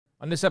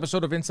On this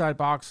episode of Inside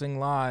Boxing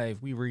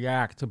Live, we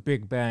react to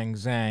Big Bang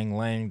Zhang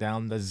laying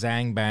down the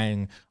Zhang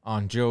Bang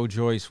on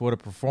Joyce. What a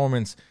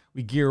performance.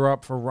 We gear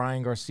up for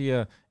Ryan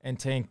Garcia and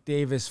Tank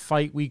Davis.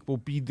 Fight week will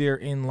be there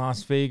in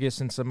Las Vegas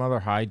and some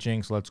other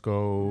hijinks. Let's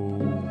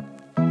go.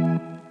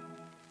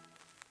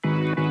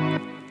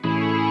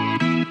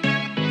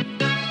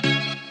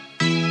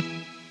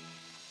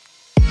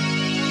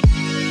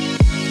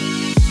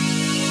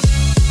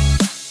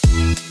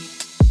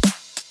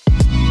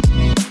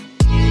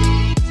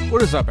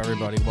 What is up,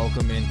 everybody?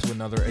 Welcome into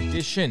another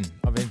edition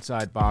of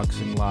Inside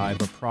Boxing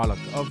Live, a product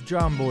of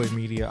John Boy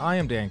Media. I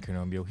am Dan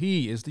Canombio.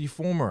 He is the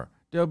former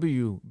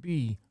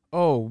WBO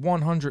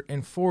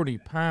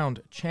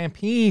 140-pound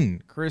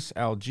champion, Chris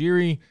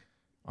Algieri,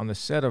 on the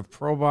set of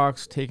Pro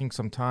Box, taking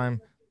some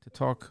time to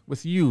talk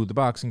with you, the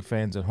boxing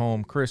fans at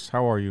home. Chris,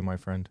 how are you, my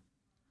friend?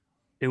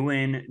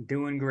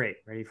 Doing great.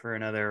 Ready for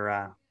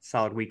another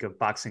solid week of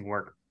boxing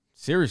work.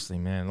 Seriously,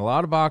 man. A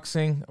lot of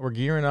boxing. We're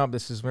gearing up.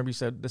 This is, remember you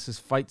said, this is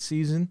fight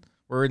season.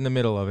 We're in the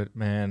middle of it,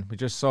 man. We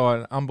just saw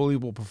an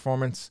unbelievable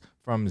performance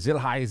from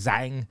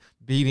Zhang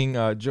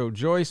beating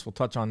Joyce. We'll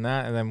touch on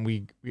that. And then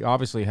we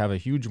obviously have a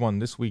huge one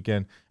this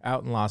weekend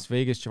out in Las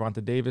Vegas.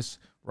 Gervonta Davis,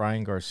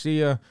 Ryan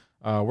Garcia.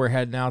 We're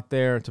heading out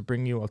there to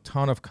bring you a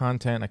ton of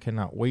content. I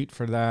cannot wait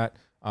for that.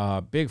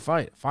 Big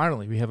fight.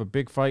 Finally, we have a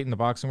big fight in the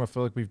boxing world. I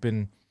feel like we've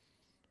been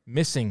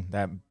missing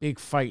that big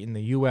fight in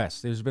the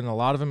U.S. There's been a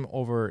lot of them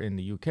over in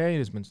the U.K.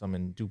 There's been some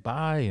in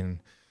Dubai and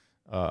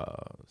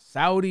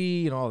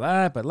Saudi and all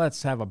that, but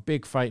let's have a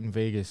big fight in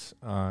Vegas,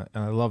 and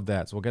I love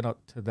that. So we'll get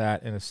up to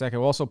that in a second.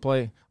 We'll also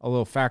play a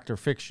little fact or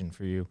fiction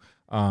for you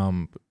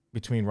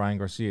between Ryan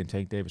Garcia and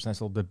Tank Davis. Nice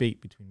little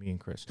debate between me and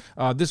Chris.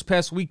 This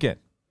past weekend,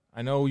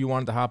 I know you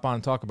wanted to hop on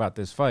and talk about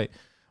this fight.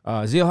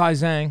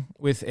 Zhang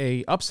with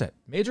a upset,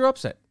 major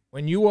upset.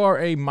 When you are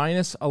a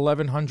minus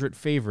 1,100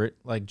 favorite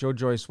like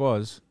Joyce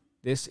was,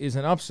 this is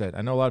an upset.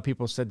 I know a lot of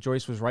people said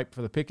Joyce was ripe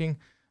for the picking.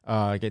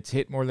 Gets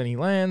hit more than he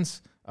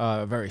lands.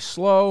 Very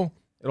slow.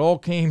 It all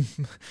came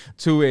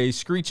to a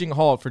screeching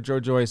halt for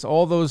Joyce.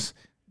 All those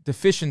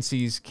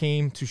deficiencies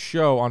came to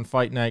show on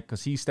fight night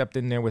because he stepped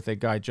in there with a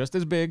guy just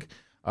as big,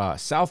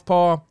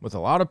 southpaw with a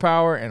lot of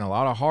power and a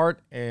lot of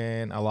heart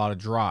and a lot of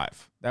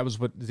drive. That was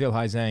what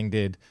Zhang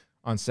did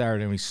on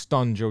Saturday, and he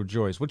stunned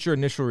Joyce. What's your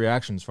initial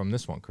reactions from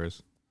this one,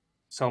 Chris?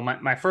 So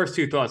my first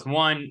two thoughts.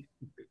 One,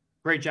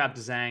 great job to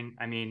Zhang.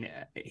 I mean,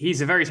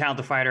 he's a very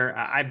talented fighter.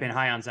 I've been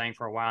high on Zhang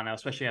for a while now,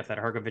 especially after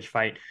that Hrgovic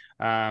fight.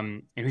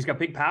 And he's got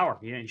big power.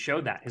 He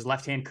showed that. His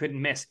left hand couldn't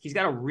miss. He's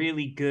got a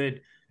really good,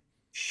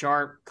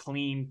 sharp,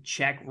 clean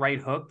check right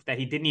hook that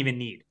he didn't even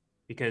need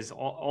because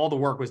all the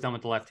work was done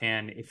with the left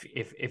hand.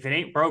 If it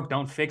ain't broke,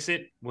 don't fix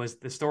it was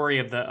the story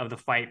of the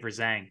fight for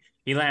Zhang.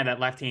 He landed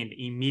that left hand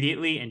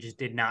immediately and just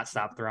did not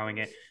stop throwing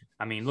it.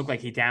 I mean, looked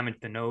like he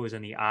damaged the nose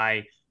and the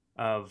eye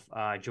of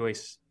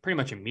Joyce pretty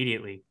much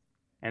immediately.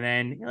 And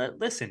then,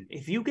 listen,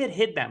 if you get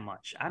hit that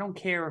much, I don't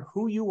care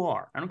who you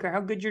are. I don't care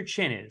how good your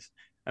chin is.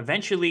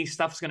 Eventually,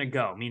 stuff's going to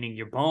go, meaning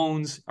your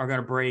bones are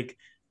going to break.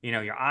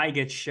 Your eye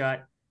gets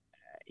shut.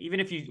 Even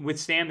if you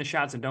withstand the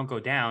shots and don't go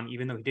down,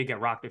 even though he did get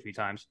rocked a few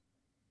times,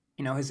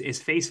 his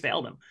face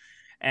failed him.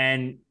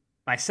 And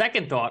my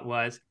second thought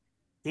was,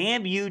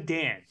 damn you,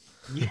 Dan.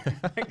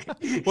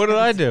 What did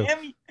I do?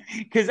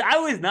 Because I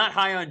was not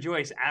high on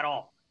Joyce at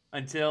all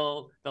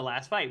until the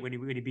last fight when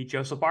he beat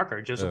Joseph Parker.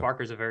 Joseph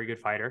Parker is a very good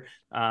fighter,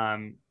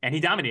 and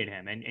he dominated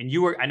him. And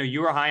I know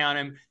you were high on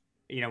him.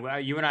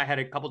 You and I had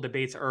a couple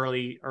debates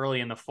early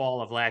in the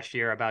fall of last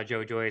year about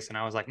Joyce, and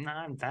I was like,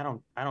 nah,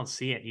 I don't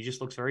see it. He just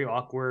looks very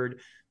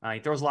awkward. He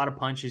throws a lot of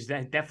punches.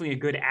 Definitely a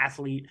good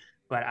athlete,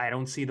 but I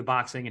don't see the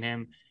boxing in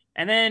him.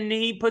 And then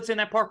he puts in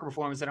that Parker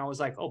performance, and I was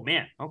like, oh,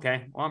 man,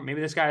 okay. Well,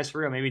 maybe this guy is for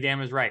real. Maybe Dan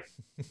was right.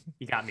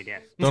 You got me, Dan.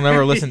 Don't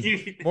ever listen.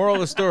 Moral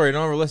of the story,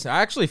 don't ever listen.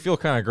 I actually feel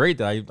kind of great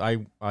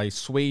that I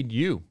swayed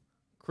you,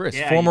 Chris,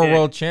 former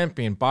world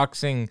champion,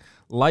 boxing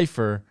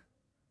lifer,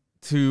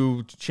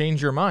 to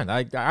change your mind.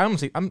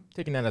 I'm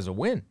taking that as a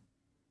win.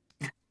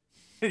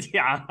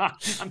 Yeah,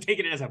 I'm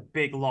taking it as a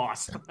big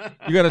loss.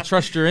 You got to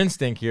trust your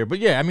instinct here. But,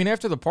 yeah, I mean,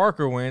 after the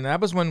Parker win, that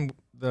was when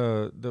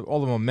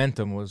all the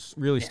momentum was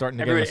really starting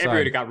to get aside.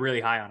 Everybody got really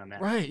high on him,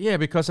 man. Right, yeah,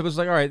 because it was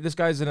like, all right, this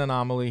guy's an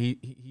anomaly.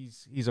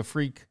 He's a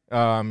freak.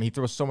 He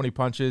throws so many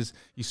punches.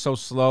 He's so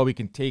slow. He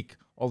can take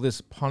all this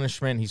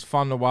punishment. He's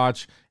fun to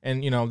watch.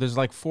 And, there's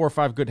like 4 or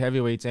 5 good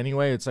heavyweights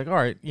anyway. It's like, all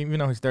right, even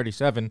though he's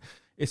 37,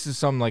 this is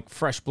some like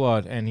fresh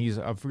blood, and he's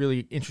a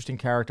really interesting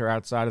character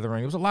outside of the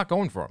ring. There was a lot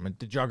going for him.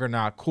 The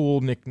Juggernaut, cool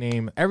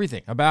nickname,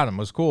 everything about him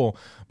was cool.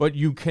 But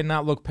you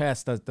cannot look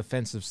past the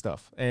defensive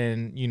stuff.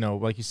 And,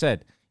 like you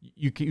said,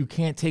 you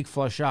can't take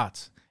flush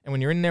shots. And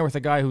when you're in there with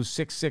a guy who's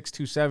 6'6",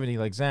 270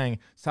 like Zhang,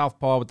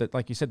 southpaw with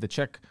like you said, the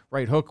check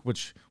right hook,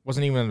 which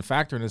wasn't even a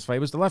factor in this fight, it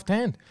was the left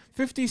hand.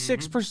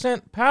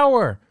 56%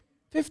 power.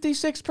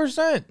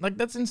 56%. Like,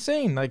 that's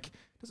insane. Like,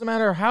 doesn't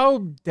matter how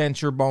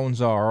dense your bones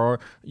are, or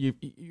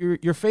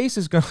your face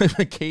is going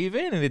to cave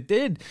in, and it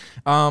did.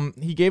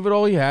 He gave it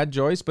all he had,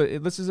 Joyce,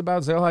 but this is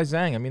about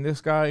Zhang. I mean, this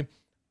guy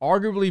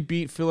arguably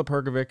beat Filip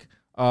Hrgovic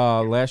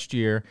last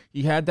year.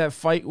 He had that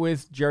fight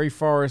with Jerry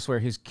Forrest where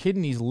his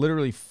kidneys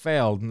literally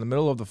failed in the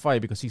middle of the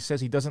fight because he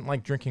says he doesn't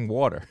like drinking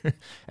water.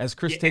 As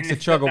Chris Yeah, takes and a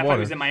chug of that fight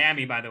was water. in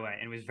Miami, by the way,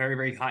 and it was very,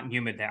 very hot and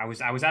humid there. I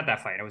was at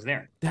that fight. I was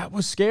there. That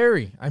was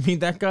scary. I mean,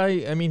 that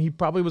guy. I mean, he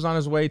probably was on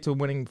his way to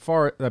winning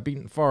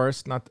beating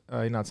Forrest. Not,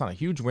 it's not a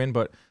huge win,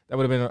 but that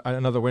would have been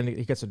another win.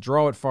 He gets a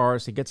draw at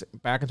Forrest. He gets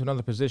back into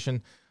another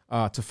position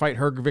to fight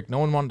Hrgovic. No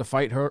one wanted to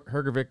fight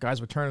Hrgovic.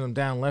 Guys were turning him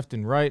down left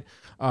and right.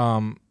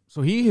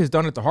 So he has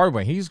done it the hard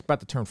way. He's about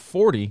to turn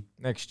 40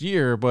 next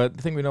year, but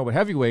the thing we know about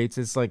heavyweights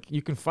is like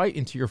you can fight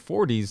into your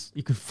 40s.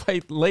 You can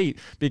fight late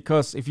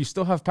because if you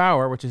still have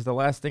power, which is the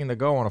last thing to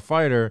go on a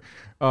fighter,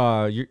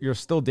 you're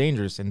still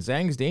dangerous. And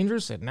Zhang's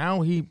dangerous, and now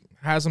he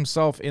has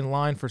himself in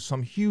line for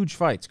some huge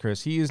fights,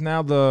 Chris. He is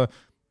now the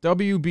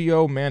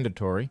WBO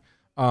mandatory,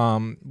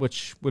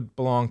 which would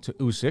belong to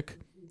Usyk.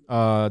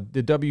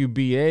 The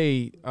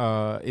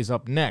WBA is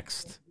up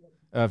next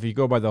if you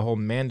go by the whole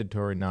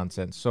mandatory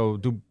nonsense. So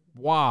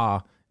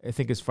Dubois, I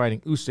think, is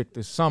fighting Usyk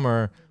this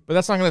summer, but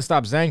that's not going to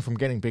stop Zhang from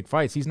getting big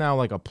fights. He's now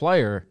like a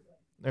player.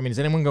 I mean, is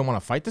anyone going to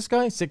want to fight this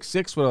guy?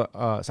 6'6" with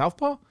a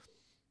southpaw?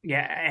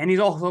 Yeah, and he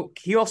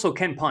also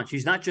can punch.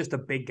 He's not just a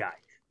big guy.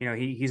 You know,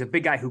 he's a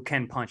big guy who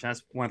can punch. And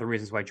that's one of the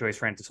reasons why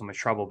Joyce ran into so much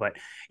trouble. But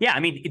yeah, I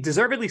mean,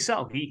 deservedly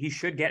so. He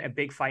should get a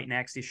big fight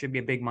next. He should be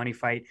a big money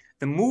fight.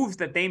 The moves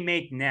that they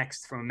make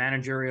next from a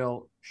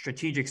managerial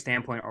strategic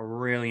standpoint are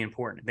really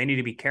important. They need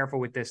to be careful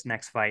with this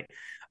next fight.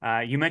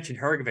 You mentioned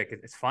Hrgovic.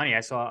 It's funny.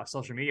 I saw a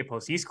social media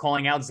post. He's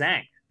calling out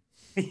Zhang.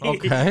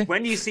 Okay.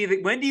 When do you see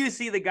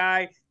the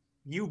guy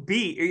you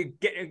beat?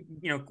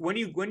 When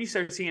you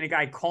start seeing a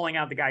guy calling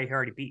out the guy he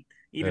already beat,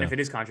 even if it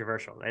is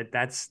controversial,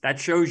 that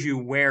shows you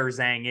where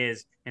Zhang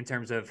is in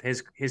terms of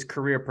his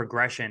career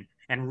progression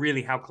and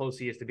really how close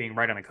he is to being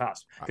right on the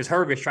cusp. Because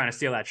Hrgovic's trying to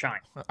steal that shine.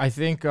 I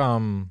think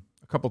a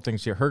couple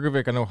things here.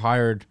 Hrgovic, I know,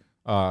 hired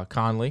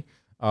Conley,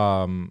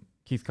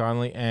 Keith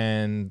Conley,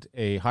 and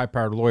a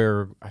high-powered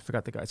lawyer. I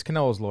forgot the guy. It's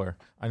Canelo's lawyer.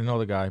 I know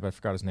the guy, but I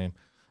forgot his name.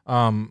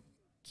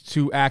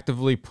 To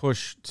actively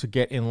push to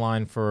get in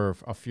line for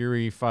a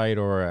Fury fight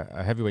or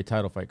a heavyweight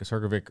title fight, because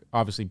Hrgovic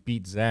obviously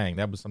beat Zhang.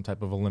 That was some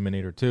type of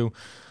eliminator too.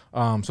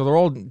 So they're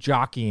all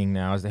jockeying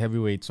now as the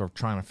heavyweights are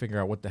trying to figure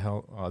out what the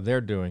hell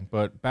they're doing.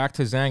 But back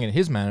to Zhang and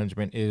his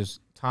management is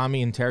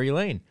Tommy and Terry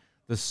Lane,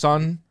 the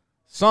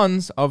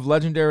sons of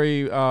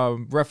legendary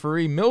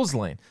referee Mills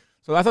Lane.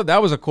 So I thought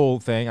that was a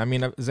cool thing. I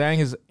mean,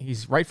 Zhang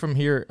he's right from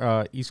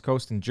here, East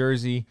Coast in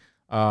Jersey.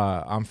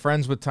 I'm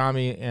friends with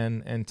Tommy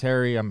and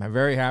Terry. I'm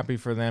very happy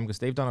for them because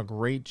they've done a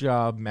great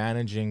job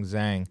managing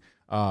Zhang.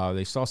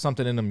 They saw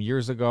something in him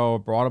years ago,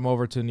 brought him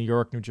over to New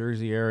York, New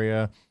Jersey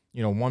area.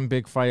 You know, one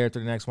big fight after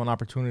the next, one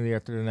opportunity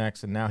after the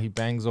next, and now he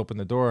bangs open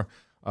the door.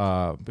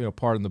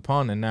 Pardon the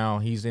pun, and now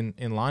he's in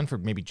line for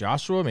maybe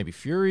Joshua, maybe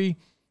Fury.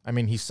 I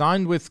mean, he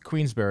signed with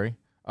Queensberry.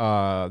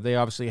 They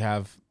obviously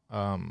have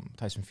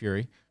Tyson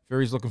Fury.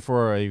 Fury's looking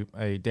for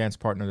a dance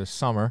partner this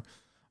summer.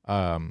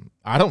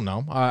 I don't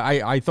know.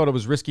 I thought it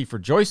was risky for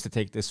Joyce to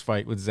take this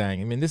fight with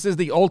Zhang. I mean, this is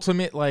the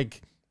ultimate,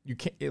 like, you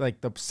can't,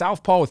 like, the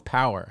southpaw with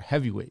power,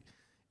 heavyweight,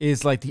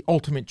 is like the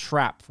ultimate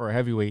trap for a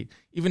heavyweight.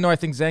 Even though I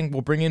think Zhang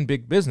will bring in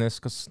big business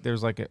because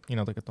there's like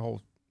the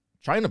whole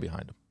China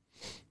behind him.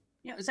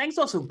 Yeah, Zhang's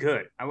also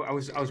good. I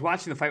was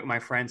watching the fight with my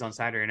friends on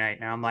Saturday night,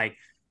 and I'm like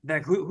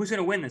who's going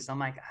to win this? I'm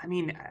like, I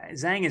mean,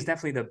 Zhang is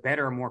definitely the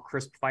better, more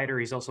crisp fighter.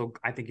 He's also,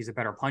 I think he's a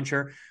better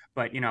puncher,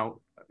 but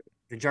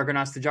the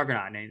juggernaut's the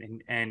juggernaut,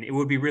 and it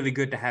would be really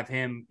good to have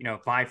him,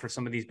 vie for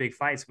some of these big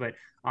fights. But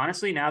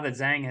honestly, now that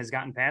Zhang has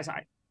gotten past,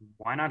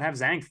 why not have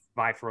Zhang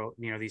vie for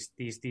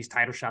these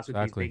title shots with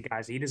these big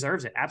guys? He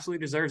deserves it,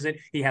 absolutely deserves it.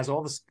 He has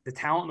all the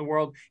talent in the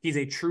world. He's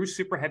a true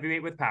super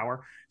heavyweight with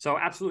power, so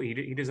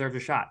absolutely he deserves a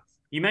shot.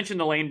 You mentioned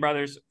the Lane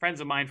brothers,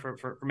 friends of mine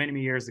for many,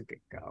 many years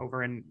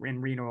over in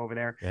Reno over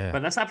there. Yeah.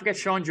 But let's not forget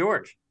Sean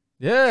George.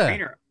 Yeah.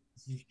 Trainer.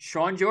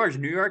 Sean George,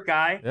 New York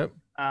guy. Yep.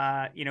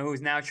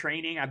 Who's now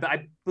training.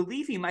 I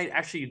believe he might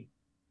actually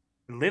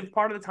live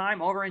part of the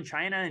time over in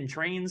China and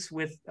trains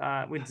with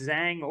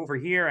Zhang over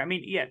here. I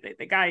mean, yeah,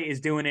 the guy is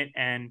doing it,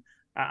 and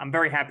I'm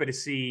very happy to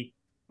see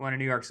one of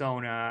New York's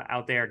own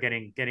out there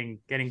getting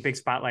big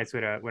spotlights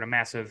with a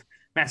massive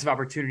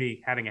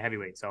opportunity having a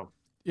heavyweight. So.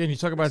 Yeah, and you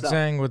talk about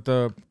Zhang with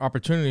the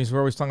opportunities. We're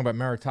always talking about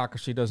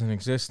meritocracy doesn't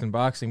exist in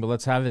boxing, but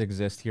let's have it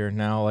exist here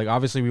now. Like,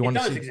 obviously, we want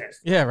to see. It does exist.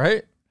 Yeah,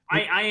 right?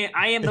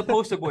 I am the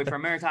poster boy for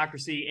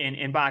meritocracy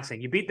in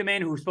boxing. You beat the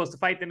man who's supposed to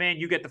fight the man,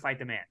 you get to fight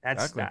the man.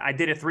 Exactly. I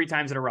did it 3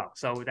 times in a row.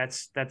 So that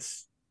is,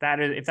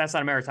 if that's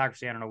not a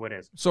meritocracy, I don't know what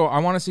is. So I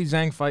want to see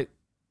Zhang fight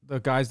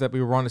the guys that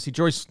we want to see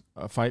Joyce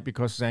fight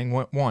because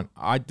Zhang won.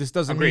 This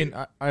doesn't mean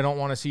I don't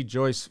want to see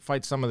Joyce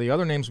fight some of the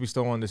other names we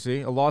still want to see.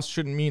 A loss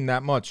shouldn't mean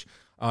that much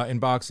in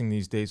boxing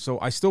these days. So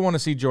I still want to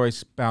see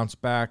Joyce bounce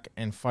back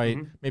and fight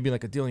maybe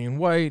like a Dillian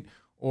White,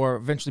 or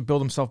eventually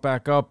build himself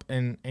back up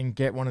and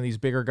get one of these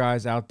bigger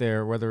guys out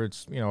there, whether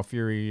it's,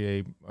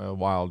 Fury, a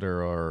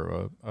Wilder,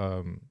 or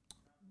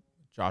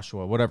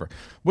Joshua, whatever.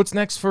 What's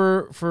next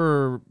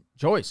for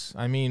Joyce?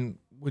 I mean,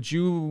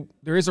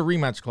 there is a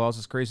rematch clause,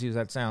 as crazy as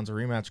that sounds, a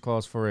rematch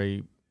clause for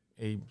a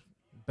a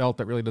belt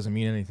that really doesn't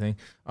mean anything.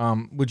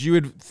 Would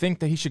you think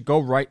that he should go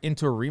right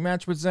into a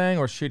rematch with Zhang,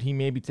 or should he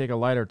maybe take a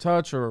lighter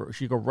touch, or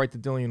should he go right to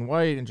Dillian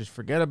White and just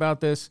forget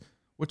about this?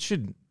 What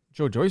should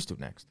Joe Joyce do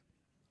next?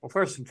 Well,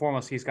 first and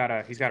foremost, he's got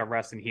to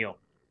rest and heal.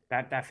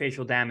 That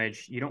facial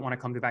damage, you don't want to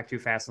come back too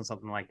fast on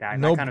something like that.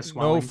 No, That kind of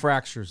swelling. no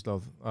fractures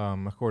though,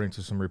 according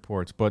to some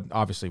reports, but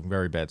obviously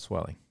very bad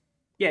swelling.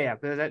 Yeah.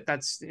 But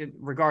that's it,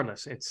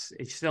 regardless.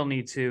 You still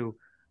need to,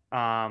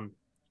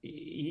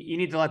 you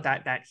need to let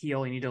that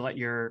heal. You need to let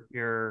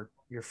your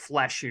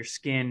flesh, your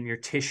skin, your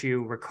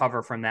tissue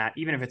recover from that,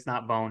 even if it's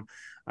not bone.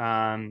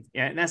 And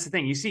that's the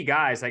thing. You see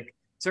guys like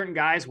certain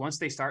guys, once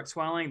they start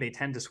swelling, they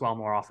tend to swell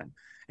more often.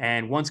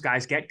 And once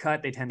guys get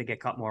cut, they tend to get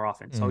cut more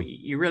often. So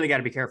you really got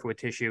to be careful with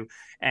tissue.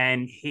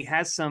 And he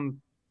has some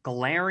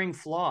glaring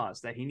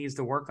flaws that he needs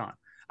to work on.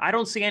 I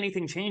don't see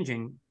anything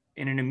changing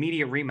in an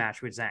immediate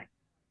rematch with Zhang.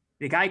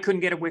 The guy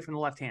couldn't get away from the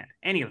left hand,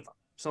 any of them.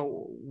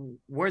 So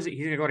where's it?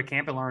 He's going to go to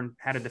camp and learn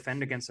how to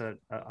defend against a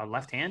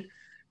left hand.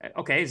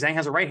 Okay, Zhang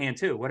has a right hand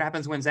too. What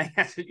happens when Zhang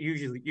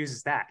usually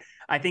uses that?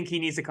 I think he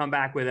needs to come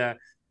back with a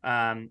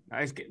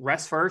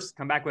rest first,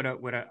 come back with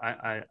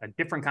a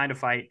different kind of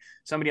fight,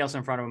 somebody else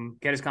in front of him,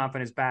 get his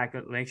confidence back,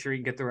 make sure he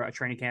can get through a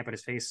training camp and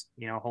his face,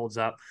 holds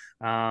up,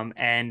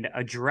 and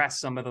address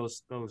some of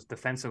those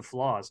defensive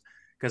flaws.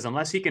 Because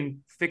unless he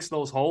can fix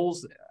those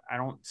holes, I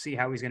don't see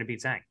how he's going to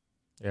beat Zhang.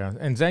 Yeah,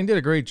 and Zhang did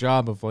a great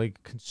job of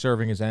like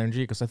conserving his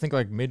energy, because I think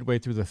like midway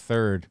through the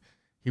third,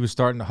 he was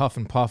starting to huff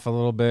and puff a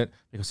little bit,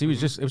 because he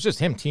was it was just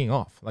him teeing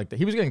off. Like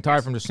he was getting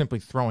tired from just simply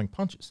throwing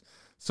punches.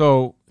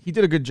 So he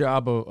did a good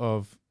job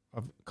of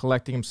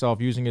collecting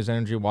himself, using his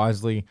energy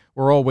wisely.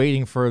 We're all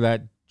waiting for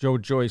that Joe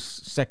Joyce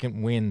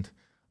second wind,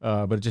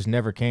 but it just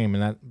never came,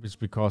 and that was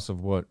because of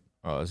what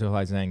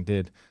Zhilei Zhang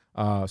did.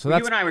 So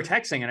that's, you and I were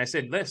texting, and I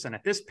said, "Listen,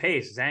 at this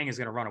pace, Zhang is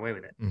going to run away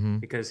with it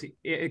because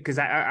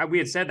we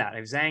had said that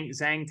if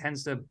Zhang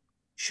tends to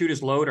shoot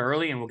his load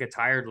early and will get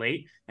tired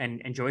late,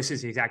 and Joyce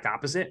is the exact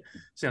opposite.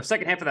 So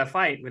second half of that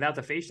fight, without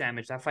the face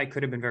damage, that fight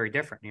could have been very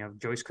different.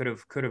 Joyce could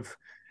have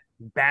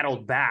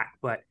battled back,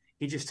 but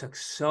he just took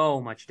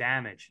so much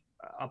damage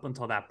up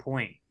until that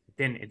point.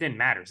 It didn't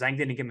matter. Zhang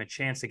didn't give him a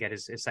chance to get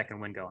his second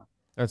win going.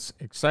 That's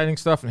exciting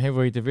stuff in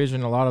heavyweight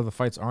division. A lot of the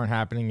fights aren't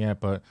happening yet,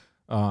 but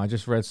I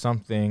just read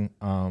something.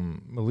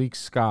 Malik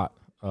Scott,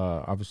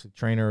 obviously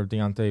trainer of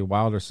Deontay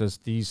Wilder, says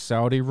these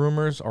Saudi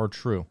rumors are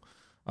true.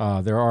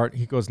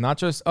 He goes, not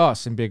just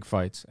us in big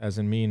fights, as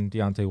in me and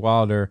Deontay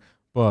Wilder,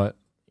 but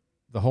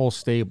the whole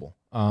stable.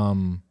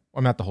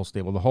 Or not the whole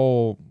stable, the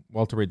whole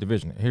welterweight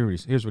division.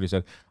 Here's what he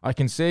said. I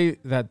can say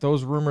that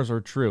those rumors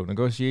are true.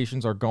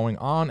 Negotiations are going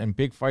on, and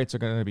big fights are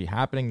going to be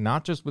happening,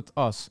 not just with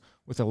us,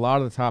 with a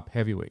lot of the top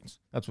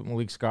heavyweights. That's what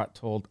Malik Scott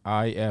told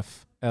IFL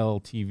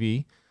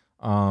TV.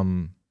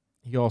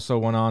 He also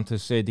went on to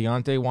say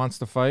Deontay wants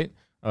to fight.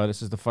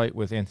 This is the fight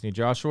with Anthony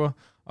Joshua.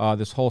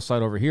 This whole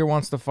side over here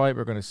wants to fight.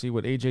 We're going to see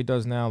what AJ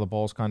does now. The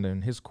ball's kind of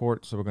in his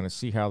court, so we're going to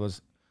see how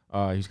this.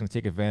 He's going to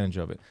take advantage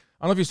of it.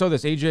 I don't know if you saw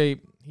this. AJ,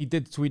 he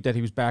did tweet that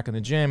he was back in the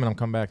gym and I'm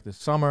coming back this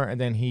summer.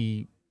 And then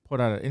he put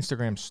out an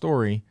Instagram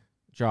story.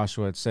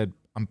 Joshua had said,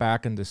 I'm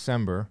back in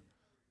December.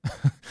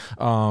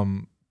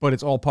 But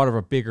it's all part of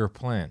a bigger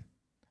plan.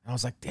 And I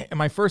was like, damn. And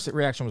my first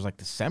reaction was like,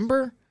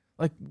 December?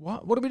 Like,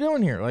 what are we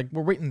doing here? Like,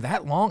 we're waiting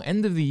that long,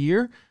 end of the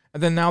year?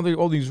 And then now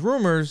all these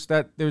rumors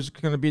that there's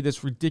going to be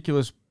this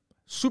ridiculous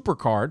super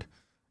card.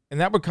 And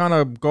that would kind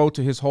of go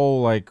to his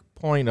whole like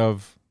point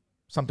of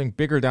something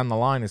bigger down the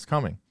line is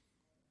coming.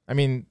 I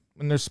mean,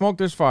 when there's smoke,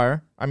 there's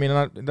fire. I mean,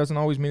 it doesn't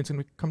always mean it's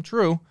going to come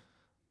true.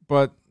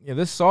 But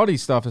this Saudi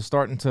stuff is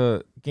starting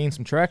to gain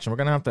some traction. We're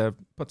going to have to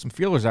put some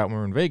feelers out when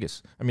we're in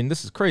Vegas. I mean,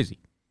 this is crazy.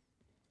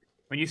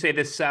 When you say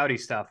this Saudi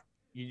stuff,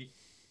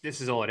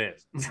 this is all it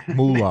is.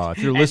 Moolah, if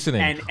you're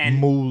listening,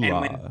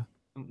 moolah.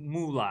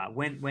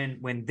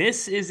 When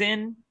this is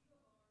in,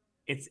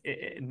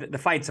 the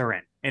fights are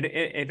in.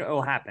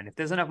 It'll happen. If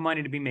there's enough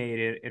money to be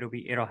made,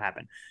 it'll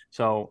happen.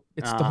 So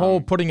it's the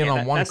whole putting it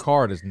on one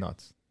card is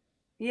nuts.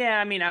 Yeah,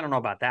 I mean, I don't know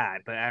about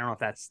that, but I don't know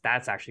if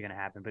that's actually going to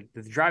happen. But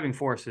the driving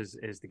force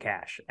is the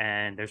cash,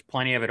 and there's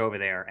plenty of it over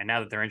there. And now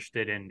that they're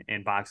interested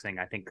in boxing,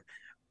 I think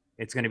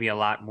it's going to be a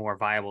lot more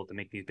viable to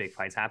make these big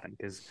fights happen.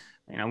 Because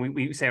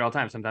we say it all the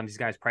time. Sometimes these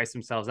guys price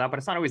themselves out, but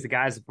it's not always the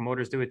guys. The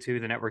promoters do it too.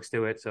 The networks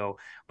do it. So,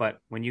 but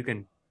when you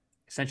can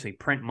essentially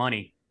print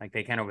money like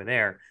they can over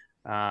there,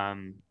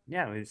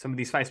 some of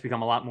these fights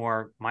become a lot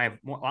more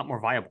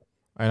viable.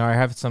 And I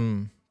have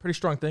some pretty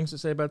strong things to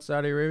say about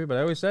Saudi Arabia, but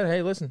I always said,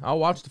 hey, listen, I'll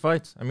watch the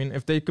fights. I mean,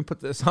 if they could put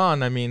this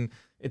on, I mean,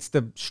 it's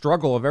the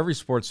struggle of every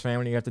sports fan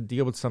when you have to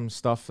deal with some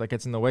stuff that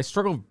gets in the way.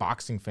 Struggle of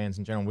boxing fans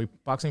in general.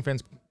 Boxing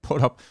fans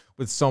put up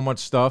with so much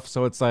stuff,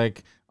 so it's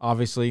like,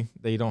 obviously,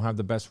 they don't have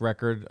the best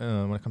record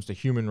when it comes to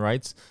human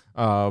rights,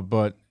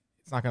 but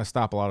it's not going to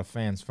stop a lot of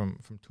fans from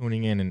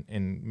tuning in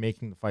and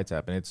making the fights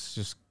happen. It's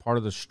just part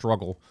of the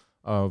struggle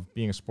of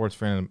being a sports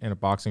fan and a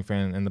boxing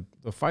fan, and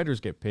the fighters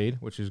get paid,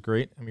 which is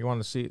great. I mean, you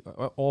want to see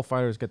all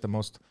fighters get the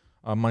most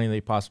money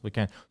they possibly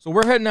can. So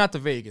we're heading out to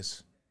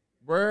Vegas.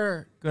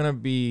 We're going to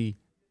be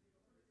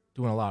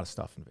doing a lot of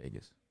stuff in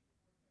Vegas.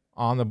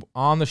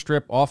 on the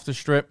strip, off the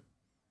strip,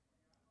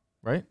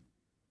 right?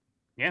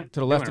 Yeah, To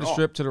the left of the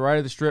strip, to the right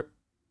of the strip,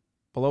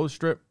 below the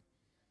strip.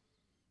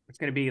 It's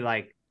going to be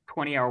like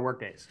 20-hour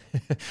workdays.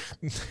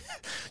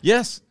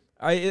 Yes.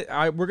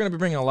 We're going to be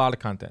bringing a lot of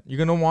content. You're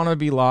going to want to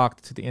be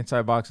locked to the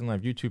Inside Boxing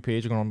Live YouTube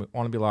page. You're going to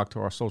want to be locked to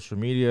our social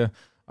media.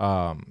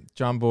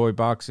 John Boy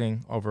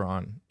Boxing over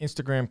on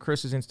Instagram,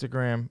 Chris's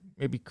Instagram.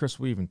 Maybe Chris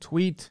will even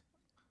tweet.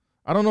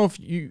 I don't know if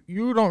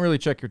you don't really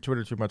check your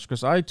Twitter too much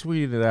because I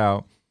tweeted it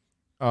out.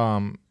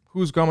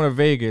 Who's going to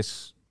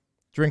Vegas?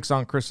 Drinks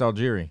on Chris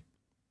Algieri.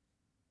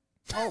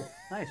 Oh,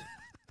 nice.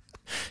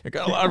 It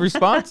got a lot of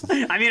responses.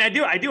 I mean, I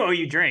do owe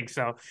you drinks,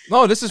 so.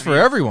 No, this is for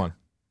everyone.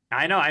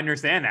 I know, I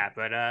understand that,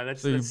 but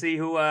let's see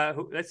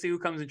who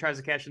comes and tries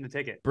to cash in the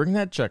ticket. Bring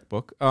that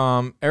checkbook.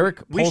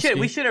 Eric Polsky.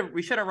 We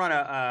should have run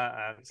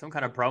a some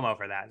kind of promo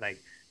for that, like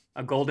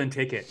a golden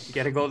ticket.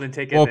 Get a golden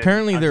ticket. Well,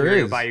 apparently there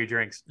is. Buy you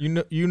drinks.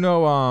 You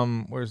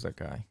know, where's that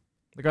guy?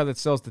 The guy that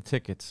sells the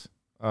tickets.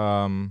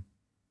 On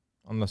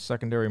the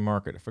secondary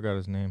market. I forgot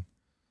his name.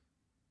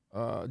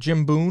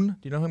 Jim Boone.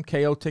 Do you know him?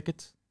 KO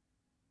Tickets.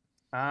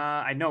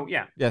 I know.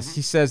 Yeah. Yes,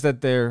 he says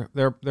that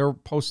they're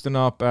posting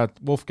up at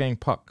Wolfgang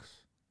Puck's.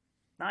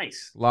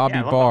 Nice.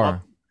 Lobby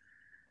bar.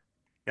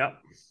 Yep.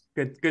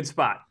 Good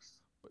spot.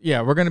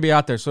 Yeah, we're going to be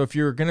out there. So if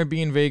you're going to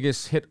be in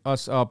Vegas, hit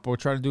us up. We'll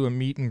try to do a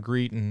meet and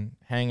greet and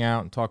hang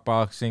out and talk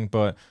boxing.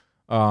 But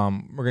we're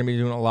going to be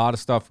doing a lot of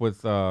stuff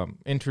with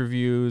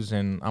interviews,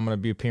 and I'm going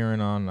to be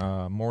appearing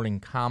on Morning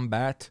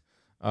Combat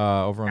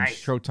over on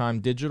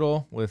Showtime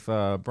Digital with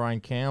Brian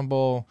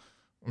Campbell.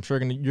 I'm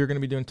sure you're going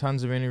to be doing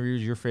tons of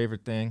interviews. Your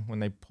favorite thing when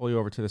they pull you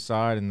over to the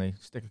side and they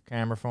stick a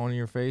camera phone in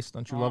your face.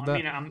 Don't you love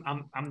that? I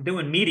mean, I'm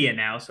doing media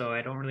now, so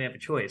I don't really have a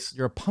choice.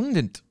 You're a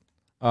pundit.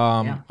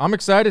 I'm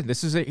excited.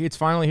 It's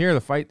finally here.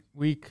 The fight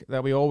week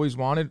that we always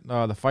wanted.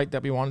 The fight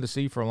that we wanted to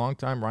see for a long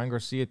time. Ryan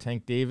Garcia,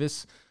 Tank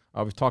Davis.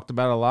 We've talked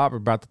about it a lot. We're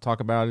about to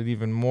talk about it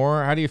even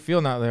more. How do you feel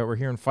now that we're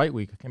here in fight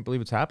week? I can't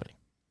believe it's happening.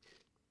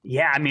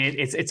 Yeah, I mean,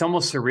 it's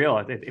almost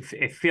surreal.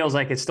 It feels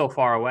like it's still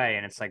far away,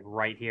 and it's like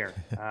right here.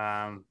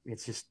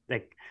 It's just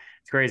like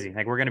it's crazy.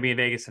 Like we're gonna be in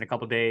Vegas in a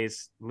couple of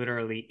days,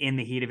 literally in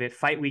the heat of it.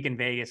 Fight week in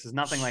Vegas is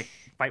nothing like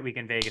fight week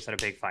in Vegas at a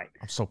big fight.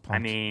 I'm so pumped. I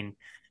mean,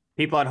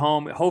 people at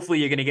home, hopefully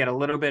you're gonna get a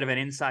little bit of an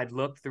inside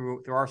look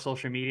through our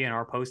social media and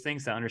our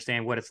postings to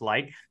understand what it's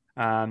like.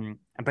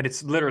 But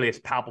it's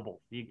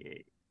palpable.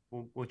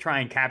 We'll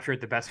try and capture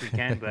it the best we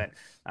can, but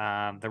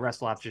the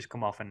rest will have to just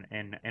come off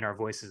in our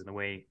voices and the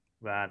way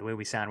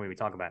we sound, the way we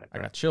talk about it. I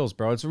got chills,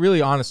 bro. It's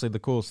really honestly the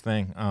coolest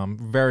thing.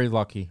 Very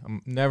lucky.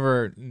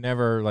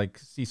 Never like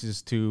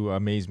ceases to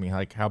amaze me,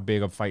 like how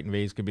big a fight in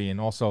Vegas could be,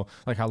 and also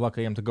like how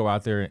lucky I am to go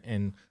out there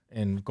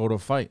and go to a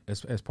fight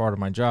as part of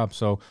my job.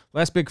 So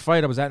last big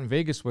fight I was at in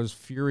Vegas was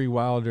Fury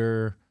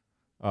Wilder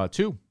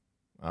 2,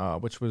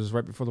 which was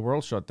right before the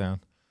world shut down.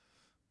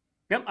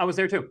 Yep, I was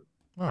there too.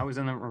 Oh. I was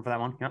in the room for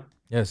that one. Yep.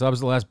 Yeah, so that was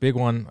the last big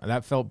one.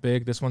 That felt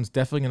big. This one's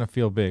definitely gonna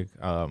feel big.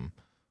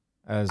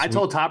 I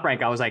told Top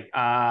Rank, I was like,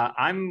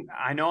 I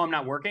know I'm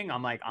not working.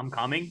 I'm like, I'm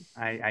coming.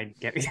 I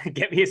get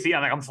me a seat.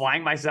 I'm like, I'm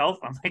flying myself.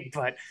 I'm like,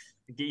 but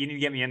you need to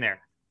get me in there.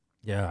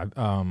 Yeah.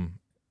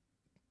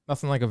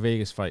 Nothing like a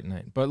Vegas fight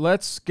night. But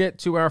let's get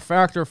to our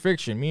fact or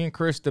fiction. Me and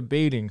Chris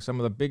debating some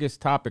of the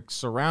biggest topics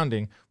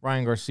surrounding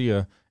Ryan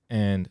Garcia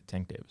and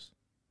Tank Davis.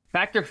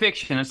 Fact or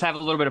fiction? Let's have a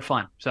little bit of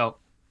fun. So,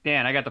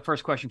 Dan, I got the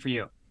first question for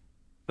you.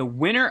 The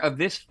winner of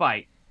this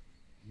fight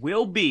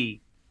will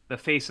be the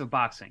face of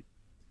boxing.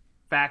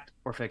 Fact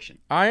or fiction?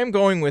 I am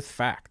going with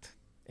fact.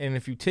 And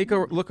if you take a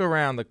look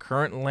around the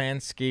current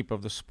landscape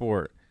of the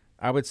sport,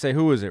 I would say,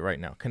 who is it right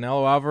now?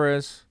 Canelo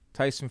Alvarez,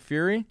 Tyson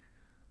Fury?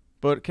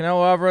 But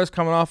Canelo Alvarez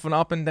coming off an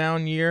up and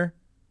down year,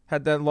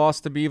 had that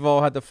loss to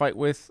Bivol, had the fight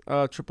with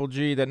Triple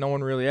G that no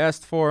one really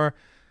asked for.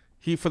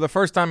 For the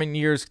first time in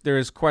years, there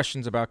is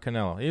questions about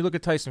Canelo. And you look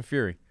at Tyson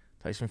Fury.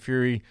 Tyson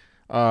Fury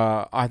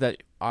had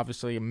that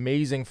obviously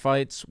amazing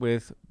fights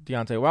with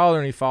Deontay Wilder,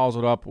 and he follows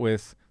it up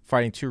with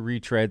fighting 2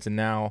 retreads, and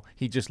now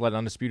he just let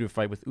Undisputed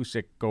fight with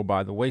Usyk go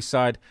by the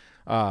wayside.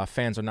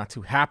 Fans are not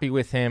too happy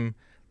with him.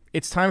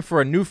 It's time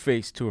for a new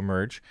face to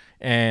emerge,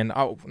 and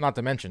not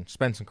to mention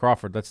Spence and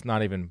Crawford. Let's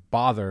not even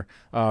bother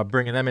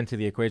bringing them into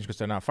the equation because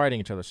they're not fighting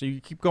each other. So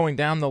you keep going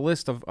down the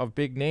list of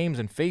big names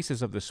and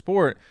faces of the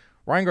sport.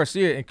 Ryan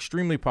Garcia,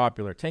 extremely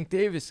popular. Tank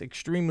Davis,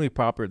 extremely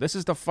popular. This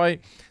is the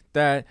fight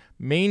that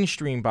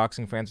mainstream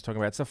boxing fans are talking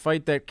about. It's the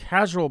fight that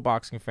casual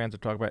boxing fans are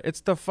talking about.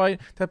 It's the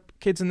fight that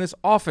kids in this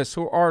office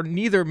who are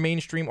neither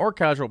mainstream or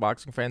casual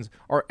boxing fans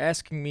are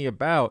asking me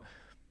about.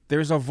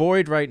 There's a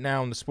void right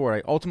now in the sport.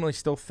 I ultimately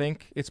still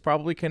think it's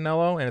probably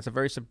Canelo, and it's a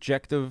very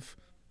subjective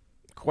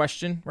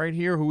question right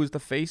here, who is the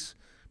face.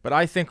 But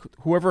I think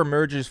whoever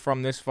emerges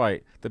from this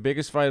fight, the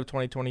biggest fight of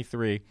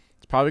 2023,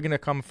 it's probably going to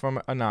come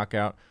from a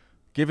knockout.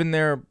 Given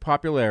their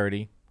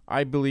popularity,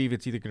 I believe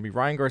it's either going to be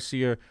Ryan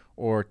Garcia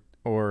or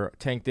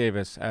Tank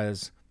Davis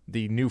as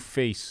the new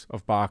face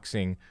of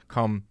boxing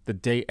come the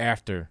day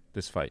after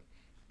this fight.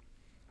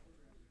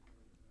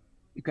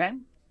 Okay.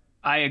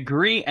 I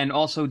agree and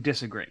also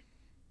disagree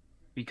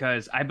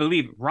because I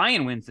believe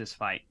Ryan wins this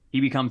fight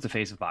he becomes the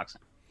face of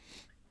boxing.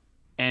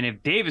 And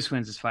if Davis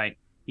wins this fight,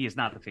 he is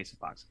not the face of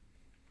boxing.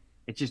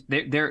 It's just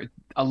they're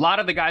a lot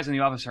of the guys in the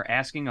office are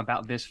asking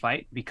about this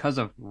fight because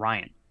of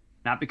Ryan,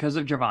 not because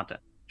of Gervonta.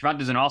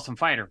 Gervonta's an awesome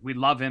fighter. We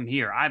love him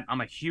here.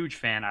 I'm a huge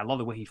fan. I love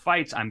the way he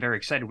fights. I'm very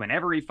excited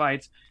whenever he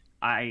fights.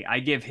 I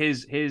give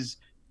his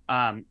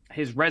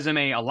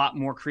resume a lot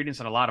more credence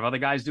than a lot of other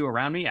guys do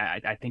around me.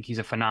 I think he's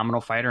a phenomenal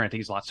fighter. And I think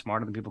he's a lot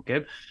smarter than people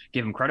give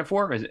him credit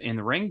for in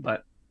the ring.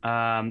 But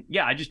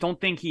yeah, I just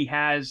don't think he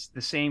has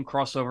the same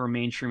crossover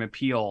mainstream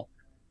appeal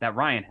that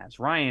Ryan has.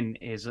 Ryan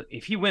is,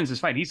 if he wins this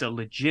fight, he's a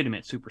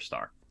legitimate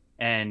superstar.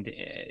 And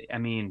I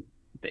mean,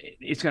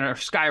 it's going to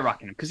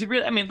skyrocket him because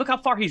look how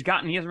far he's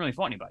gotten. He hasn't really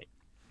fought anybody.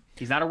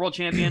 He's not a world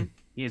champion.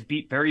 He has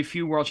beat very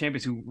few world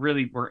champions who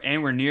really were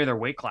anywhere near their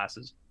weight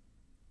classes.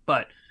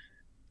 But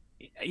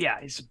yeah,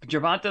 it's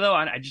Gervonta though.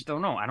 I just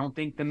don't know. I don't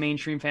think the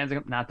mainstream fans,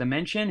 not to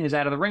mention his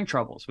out of the ring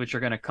troubles, which are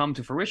going to come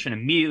to fruition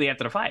immediately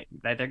after the fight.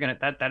 That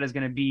is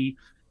going to be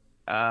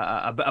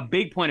a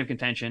big point of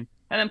contention.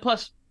 And then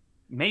plus,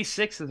 May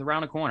 6th is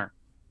around the corner.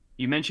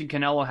 You mentioned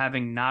Canelo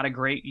having not a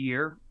great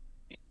year,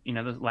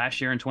 the last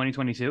year in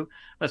 2022.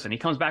 Listen, he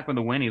comes back with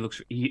a win. And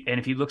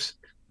if he looks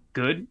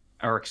good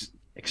or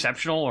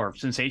exceptional or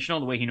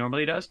sensational the way he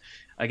normally does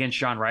against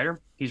Sean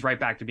Ryder, he's right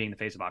back to being the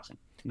face of boxing.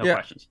 No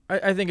questions.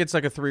 I think it's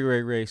like a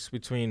three-way race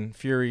between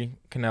Fury,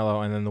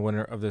 Canelo, and then the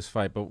winner of this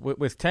fight. But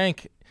with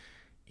Tank,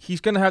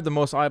 he's going to have the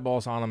most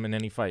eyeballs on him in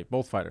any fight.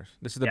 Both fighters.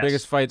 This is the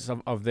biggest fights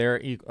of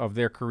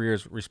their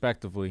careers,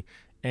 respectively.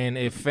 And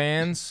if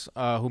fans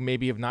who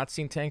maybe have not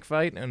seen Tank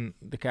fight, and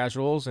the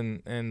casuals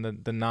and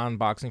the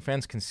non-boxing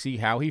fans can see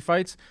how he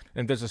fights,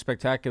 and if there's a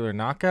spectacular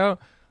knockout,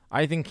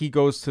 I think he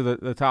goes to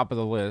the top of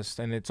the list.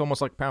 And it's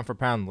almost like pound for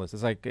pound list.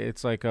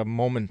 It's like a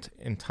moment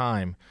in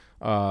time,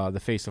 the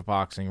face of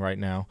boxing right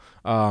now.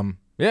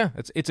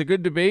 It's a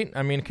good debate.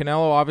 I mean,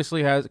 Canelo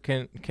obviously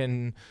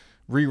can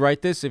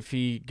rewrite this if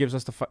he gives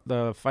us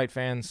the fight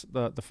fans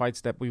the fights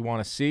that we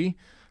want to see.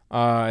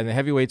 And the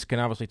heavyweights can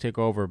obviously take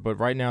over, but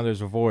right now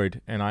there's a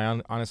void, and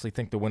I honestly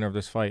think the winner of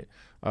this fight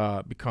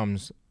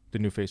becomes the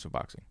new face of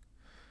boxing.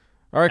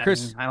 All right,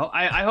 Chris.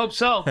 I hope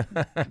so.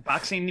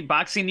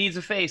 Boxing needs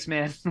a face,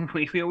 man.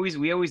 we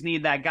always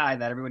need that guy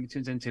that everybody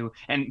tunes into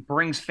and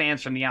brings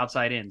fans from the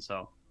outside in.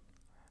 So,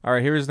 all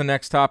right, here's the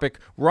next topic.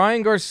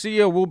 Ryan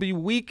Garcia will be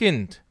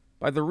weakened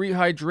by the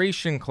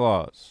rehydration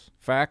clause.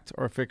 Fact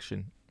or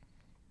fiction?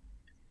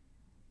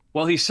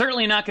 Well, he's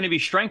certainly not going to be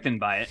strengthened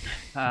by it.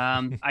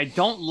 I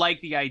don't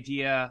like the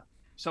idea.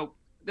 So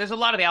there's a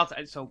lot of the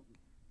outside. So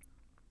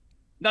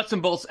nuts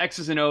and bolts,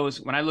 X's and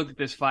O's. When I looked at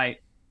this fight,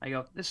 I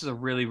go, this is a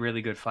really,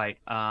 really good fight.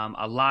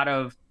 A lot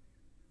of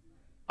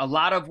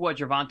what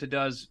Gervonta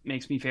does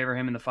makes me favor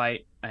him in the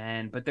fight.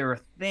 But there are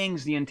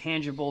things, the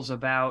intangibles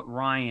about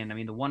Ryan. I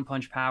mean, the one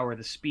punch power,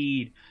 the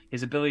speed,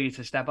 his ability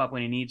to step up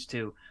when he needs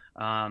to,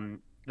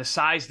 the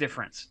size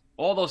difference,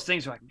 all those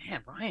things are like,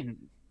 man,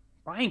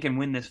 Ryan can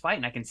win this fight,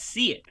 and I can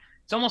see it.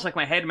 It's almost like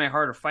my head and my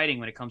heart are fighting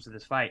when it comes to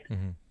this fight.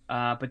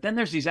 Mm-hmm. But then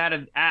there's these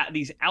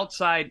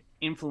outside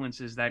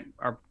influences that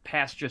are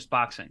past just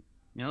boxing.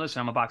 Listen,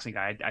 I'm a boxing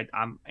guy.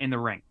 I'm in the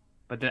ring,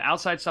 but the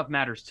outside stuff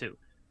matters too.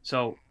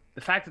 So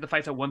the fact that the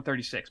fight's at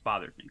 136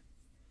 bothers me.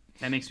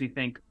 That makes me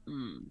think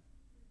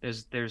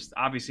there's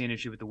obviously an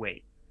issue with the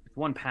weight. It's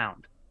 1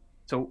 pound.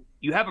 So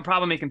you have a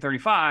problem making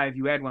 35.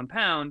 You add 1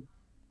 pound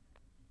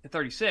to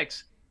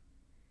 36.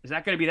 Is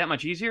that going to be that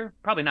much easier?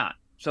 Probably not.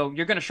 So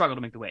you're going to struggle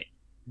to make the weight.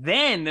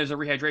 Then there's a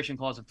rehydration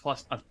clause of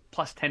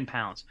plus 10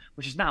 pounds,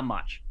 which is not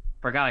much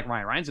for a guy like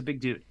Ryan. Ryan's a big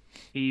dude.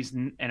 He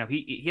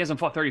hasn't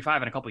fought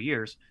 35 in a couple of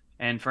years.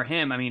 And for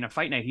him, I mean, a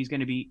fight night, he's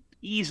going to be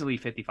easily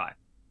 55.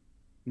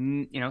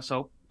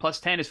 So plus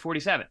 10 is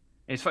 47.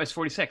 It's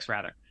 46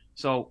 rather.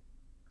 So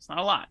it's not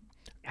a lot.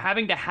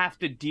 Have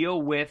to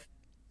deal with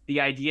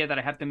the idea that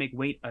I have to make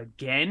weight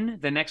again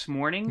the next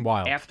morning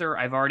after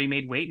I've already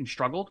made weight and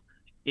struggled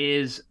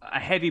is a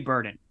heavy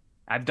burden.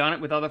 I've done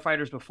it with other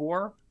fighters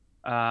before.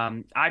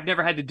 I've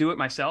never had to do it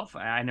myself.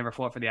 I never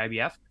fought for the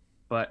IBF,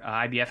 but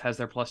IBF has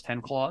their plus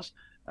 10 clause.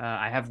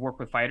 I have worked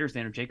with fighters,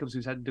 Daniel Jacobs,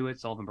 who's had to do it.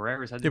 Sullivan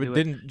Barrera's had to do it.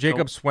 Didn't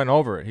Jacobs went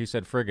over it? He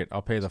said, "Frigate,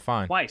 I'll pay the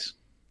fine." Twice.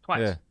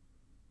 Yeah.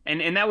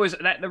 And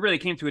that really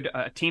came to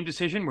a team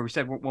decision where we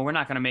said, well, we're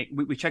not going to make.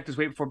 We checked his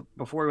weight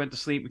before we went to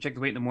sleep. We checked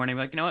the weight in the morning.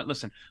 We're like, you know what?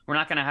 Listen, we're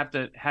not going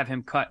to have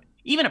him cut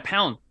even a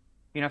pound.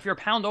 If you're a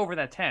pound over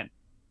that 10.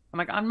 I'm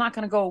like, I'm not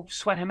going to go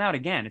sweat him out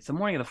again. It's the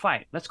morning of the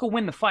fight. Let's go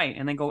win the fight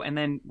and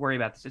then worry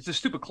about this. It's a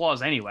stupid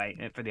clause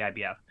anyway for the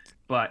IBF,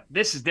 but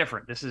this is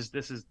different. This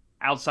is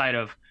outside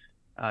of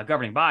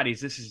governing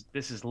bodies. This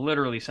is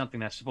literally something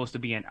that's supposed to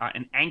be an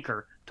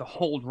anchor to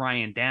hold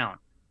Ryan down,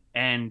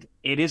 and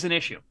it is an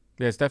issue.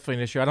 Yeah, it's definitely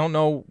an issue. I don't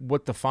know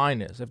what the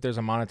fine is. If there's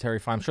a monetary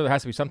fine, I'm sure there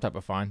has to be some type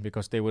of fine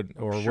because they would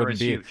or I'm sure wouldn't it's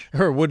be huge.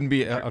 or wouldn't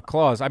be a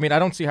clause. I mean, I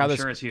don't see how I'm this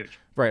sure it's huge.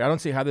 right. I don't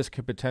see how this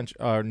could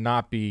potentially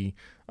not be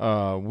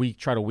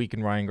try to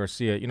weaken Ryan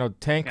Garcia. You know,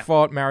 Tank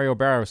fought Mario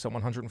Barrios at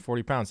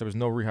 140 pounds. There was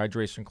no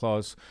rehydration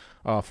clause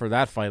for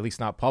that fight, at least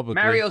not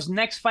publicly. Mario's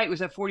next fight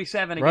was at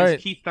 47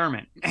 against Keith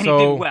Thurman, and so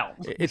he did well.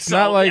 It's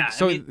not like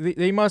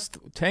they must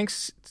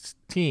Tank's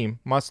team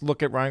must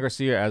look at Ryan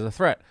Garcia as a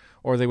threat,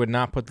 or they would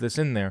not put this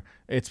in there.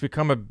 It's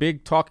become a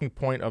big talking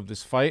point of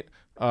this fight.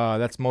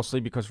 That's mostly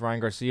because Ryan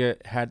Garcia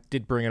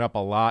did bring it up a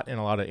lot in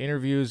a lot of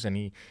interviews, and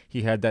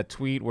he had that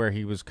tweet where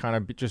he was kind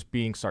of just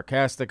being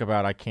sarcastic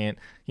about I can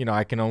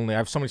only I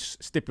have so many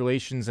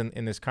stipulations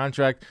in this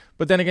contract.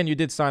 But then again, you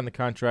did sign the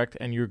contract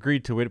and you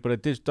agreed to it, but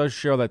it does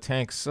show that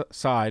Tank's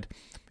side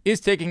is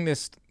taking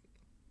this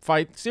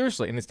fight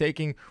seriously and is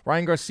taking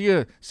Ryan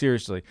Garcia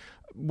seriously.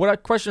 What a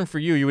question for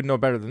you would know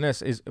better than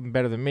this, is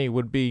better than me,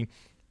 would be,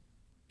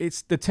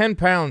 it's the 10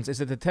 pounds. Is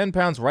it the 10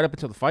 pounds right up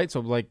until the fight? So,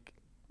 like,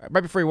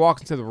 right before he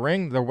walks into the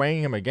ring, they're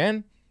weighing him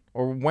again?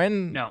 Or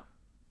when? No,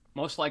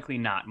 most likely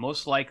not.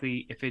 Most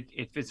likely, if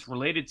it's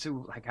related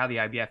to like how the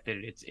IBF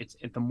did it, it's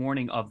at the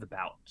morning of the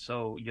bout.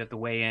 So you have to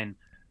weigh in.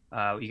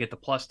 You get the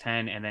plus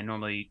 10, and then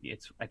normally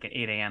it's like at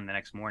 8 a.m. the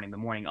next morning, the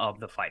morning of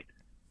the fight.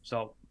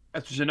 So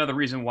that's just another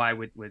reason why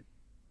with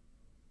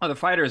other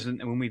fighters, and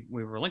when we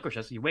relinquish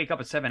us, you wake up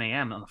at 7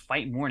 a.m. on the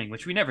fight morning,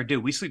 which we never do.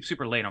 We sleep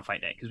super late on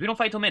fight day because we don't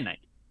fight till midnight.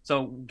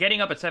 So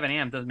getting up at 7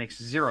 a.m. doesn't make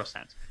zero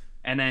sense.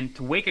 And then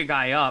to wake a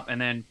guy up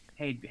and then,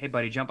 hey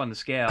buddy, jump on the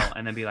scale,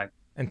 and then be like,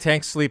 and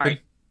Tank's sleeping.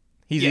 Right,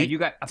 you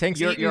got Tank's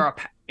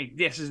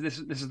this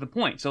is the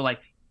point. So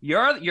like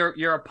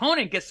your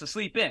opponent gets to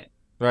sleep in.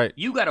 Right.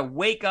 You got to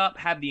wake up,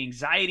 have the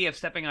anxiety of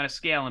stepping on a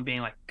scale and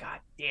being like, God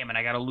damn it,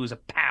 I got to lose a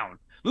pound.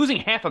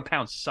 Losing half a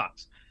pound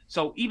sucks.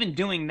 So even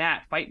doing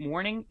that fight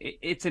morning,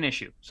 it's an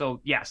issue.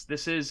 So yes,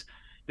 this is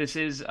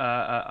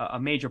a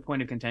major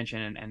point of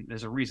contention, and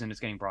there's a reason it's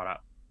getting brought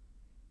up.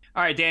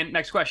 All right, Dan,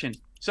 next question.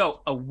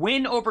 So a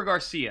win over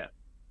Garcia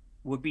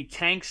would be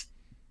Tank's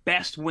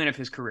best win of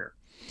his career.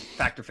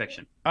 Fact or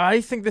fiction?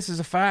 I think this is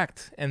a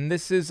fact, and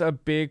this is a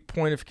big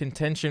point of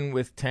contention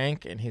with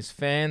Tank and his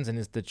fans and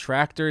his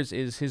detractors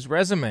is his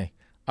resume.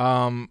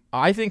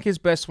 I think his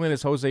best win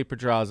is Jose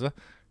Pedraza.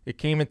 It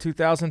came in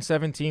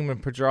 2017 when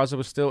Pedraza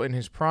was still in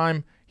his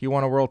prime. He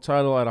won a world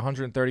title at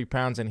 130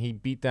 pounds, and he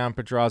beat down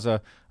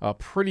Pedraza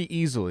pretty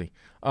easily.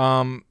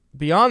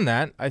 Beyond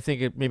that, I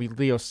think maybe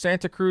Leo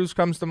Santa Cruz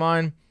comes to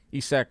mind.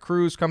 Isaac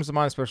Cruz comes to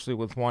mind, especially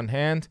with one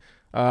hand.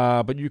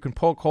 But you can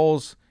poke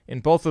holes in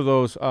both of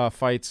those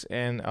fights,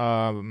 and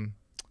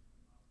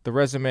the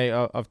resume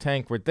of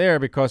Tank were there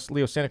because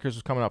Leo Santa Cruz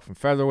was coming up from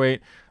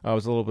featherweight,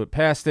 was a little bit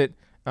past it,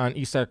 and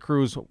Isaac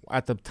Cruz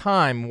at the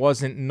time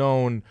wasn't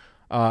known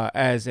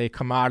as a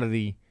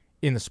commodity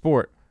in the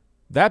sport.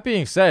 That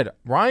being said,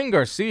 Ryan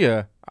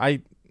Garcia,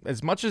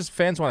 as much as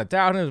fans want to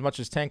doubt him, as much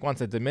as Tank wants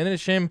to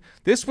diminish him,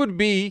 this would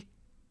be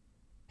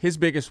his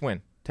biggest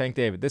win, Tank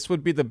Davis. This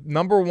would be the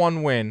number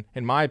one win,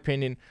 in my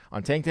opinion,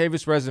 on Tank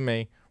Davis'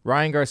 resume.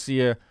 Ryan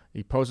Garcia,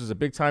 he poses a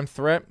big-time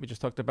threat. We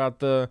just talked about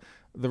the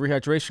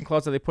rehydration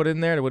clause that they put in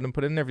there. They wouldn't have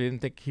put in there if they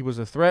didn't think he was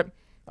a threat.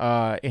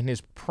 In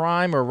his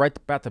prime, or right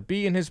about to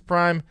be in his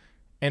prime,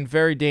 and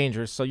very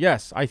dangerous. So,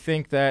 yes, I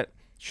think that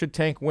should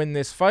Tank win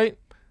this fight,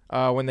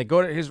 when they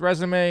go to his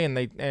resume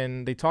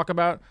and they talk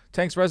about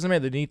Tank's resume,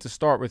 they need to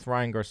start with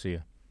Ryan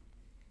Garcia.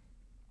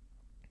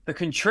 The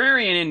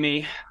contrarian in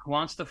me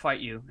wants to fight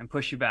you and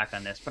push you back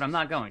on this, but I'm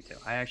not going to.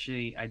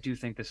 I do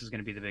think this is going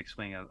to be the big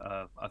swing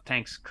of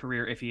Tank's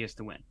career if he is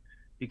to win.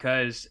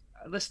 Because,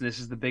 listen, this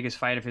is the biggest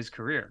fight of his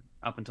career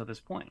up until this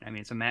point. I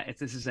mean,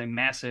 this is a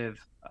massive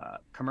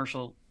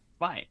commercial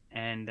fight,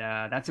 and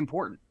that's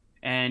important.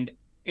 And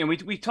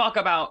we talk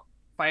about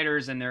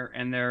fighters and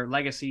their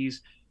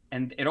legacies,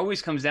 and it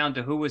always comes down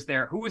to who was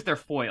their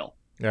foil,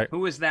 right? Who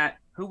was that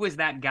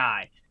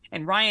guy,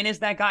 and Ryan is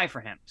that guy for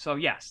him. So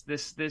yes,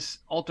 this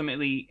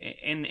ultimately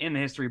in the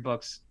history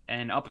books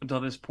and up until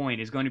this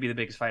point is going to be the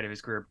biggest fight of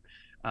his career,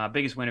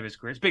 biggest win of his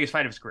career, his biggest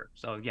fight of his career.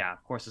 So yeah,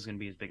 of course, it's going to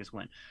be his biggest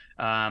win.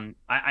 I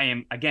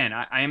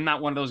am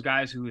not one of those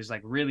guys who is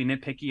like really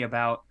nitpicky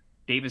about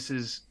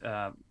Davis's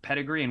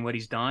pedigree and what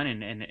he's done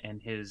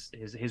and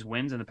his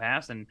wins in the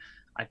past, and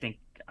I think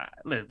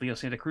Leo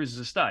Santa Cruz is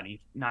a stud.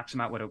 He knocks him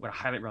out with a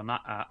highlight reel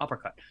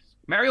uppercut.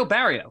 Mario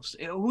Barrios,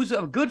 who's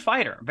a good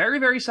fighter, very,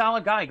 very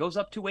solid guy, goes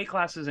up 2 weight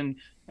classes and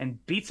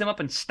beats him up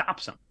and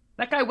stops him.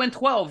 That guy went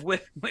 12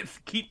 with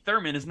Keith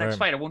Thurman, his next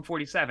fight at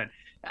 147.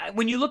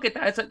 When you look at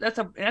that,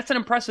 that's an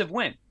impressive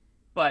win.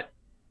 But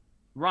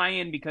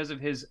Ryan, because of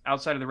his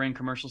outside of the ring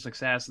commercial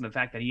success and the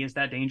fact that he is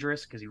that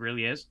dangerous, because he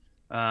really is,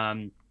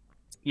 I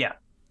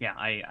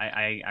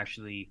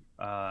actually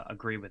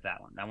agree with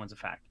that one. That one's a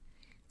fact.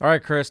 All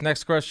right, Chris,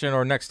 next question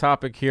or next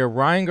topic here.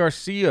 Ryan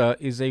Garcia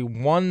is a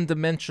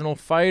one-dimensional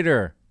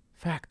fighter.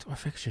 Fact or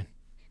fiction?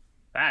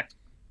 Fact.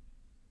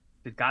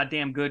 The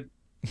goddamn good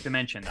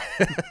dimension.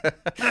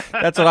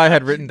 That's what I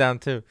had written down,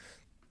 too.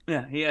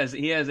 Yeah, he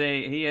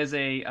has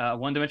a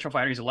one-dimensional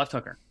fighter. He's a left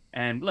hooker.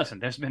 And listen,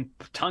 there's been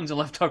tons of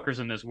left hookers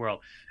in this world,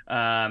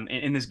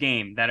 in this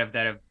game that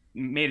have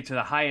made it to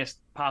the highest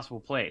possible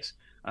place.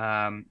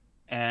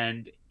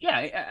 And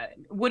yeah,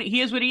 what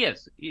he is, what he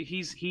is.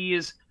 He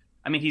is.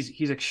 I mean,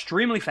 he's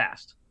extremely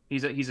fast.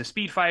 He's a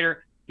speed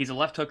fighter. He's a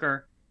left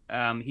hooker.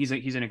 He's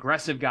an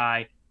aggressive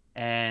guy,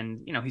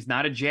 and he's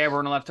not a jabber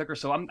and a left hooker.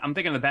 So I'm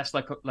thinking of the best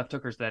left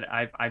hookers that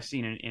I've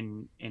seen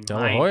in De La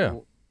my Hoya.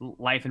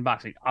 life in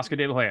boxing. Oscar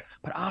De La Hoya,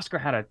 but Oscar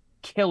had a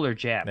killer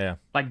jab. Yeah.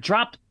 Like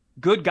dropped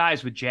good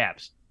guys with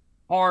jabs,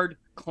 hard,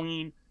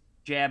 clean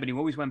jab, and he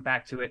always went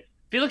back to it.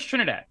 Felix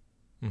Trinidad,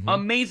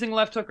 amazing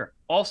left hooker,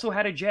 also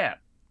had a jab.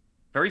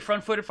 Very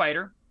front-footed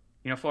fighter.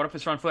 Fought off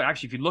his front foot.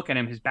 Actually, if you look at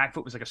him, his back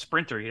foot was like a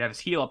sprinter. He'd have his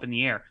heel up in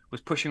the air,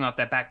 was pushing off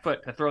that back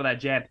foot to throw that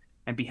jab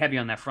and be heavy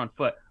on that front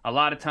foot. A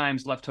lot of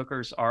times, left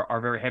hookers are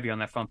very heavy on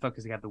that front foot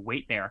because they have the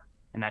weight there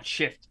and that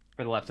shift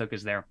for the left hook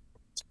is there.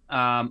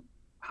 Miguel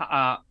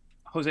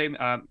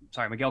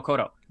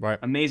Cotto, right?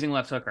 Amazing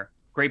left hooker,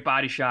 great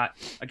body shot.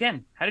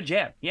 Again, had a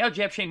jab. He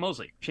out-jabbed Shane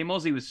Mosley. Shane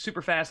Mosley was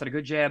super fast, had a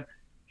good jab.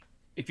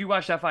 If you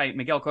watch that fight,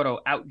 Miguel Cotto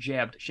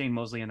out-jabbed Shane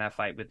Mosley in that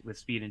fight with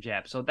speed and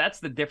jab. So that's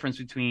the difference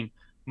between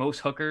most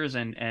hookers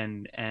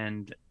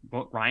and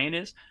what Ryan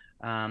is.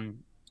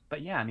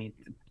 But yeah, I mean,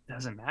 it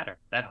doesn't matter.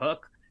 That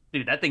hook,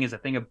 dude, that thing is a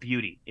thing of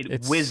beauty.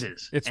 It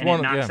whizzes. It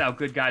knocks out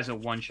good guys at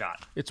one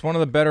shot. It's one of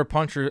the better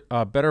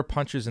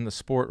punches in the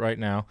sport right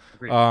now.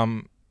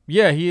 Agreed.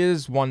 Yeah, he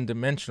is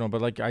one-dimensional,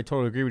 but like I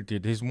totally agree with you.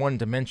 His one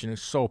dimension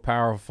is so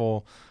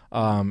powerful.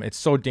 It's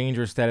so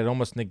dangerous that it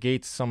almost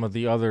negates some of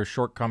the other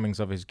shortcomings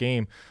of his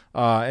game.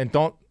 And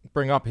don't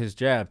bring up his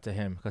jab to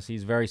him because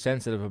he's very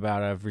sensitive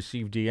about it. I've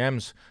received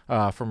DMs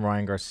from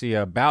Ryan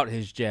Garcia about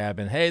his jab,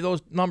 and hey,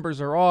 those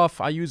numbers are off.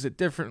 I use it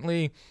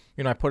differently.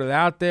 I put it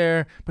out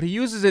there, but he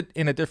uses it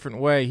in a different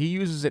way. He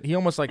uses it. He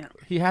almost like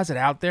he has it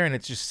out there, and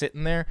it's just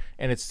sitting there,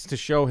 and it's to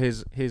show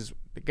his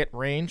get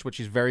range, which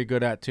he's very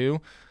good at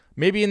too.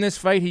 Maybe in this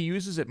fight he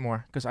uses it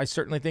more because I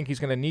certainly think he's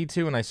going to need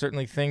to, and I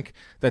certainly think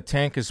that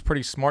Tank is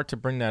pretty smart to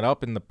bring that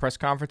up in the press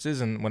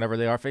conferences and whenever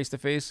they are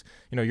face-to-face.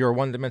 You're a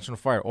one-dimensional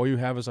fighter. All you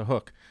have is a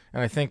hook.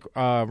 And I think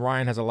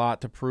Ryan has a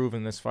lot to prove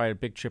in this fight, a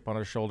big chip on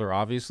his shoulder,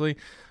 obviously.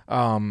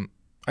 I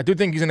do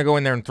think he's going to go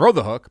in there and throw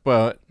the hook,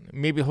 but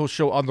maybe he'll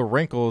show other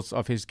wrinkles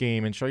of his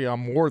game and show you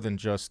I'm more than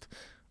just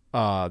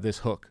this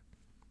hook.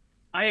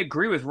 I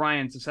agree with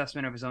Ryan's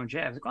assessment of his own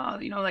jab.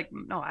 Like,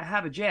 no, I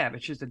have a jab.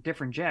 It's just a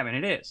different jab, and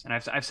it is. And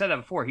I've said that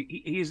before.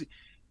 He's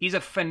a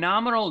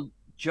phenomenal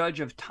judge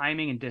of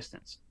timing and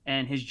distance,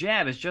 and his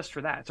jab is just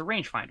for that. It's a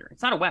rangefinder.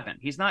 It's not a weapon.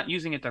 He's not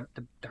using it to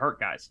hurt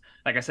guys.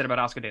 Like I said about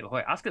Oscar De La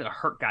Hoya, Oscar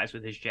hurt guys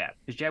with his jab.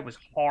 His jab was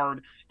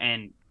hard,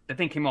 and the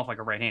thing came off like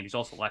a right hand. He's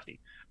also lefty,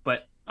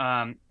 but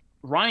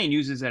Ryan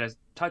uses it as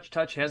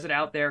touch, has it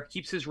out there,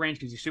 keeps his range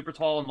because he's super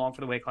tall and long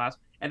for the weight class,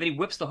 and then he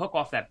whips the hook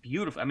off that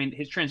beautiful. I mean,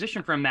 his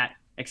transition from that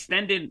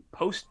extended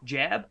post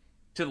jab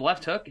to the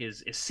left hook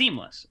is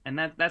seamless, and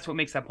that's what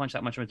makes that punch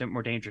that much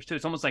more dangerous too.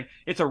 It's almost like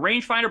it's a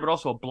rangefinder, but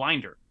also a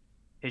blinder.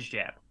 His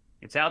jab,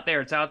 it's out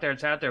there,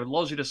 it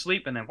lulls you to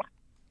sleep, and then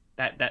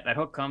that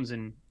hook comes,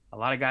 and a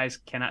lot of guys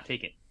cannot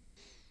take it.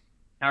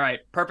 All right,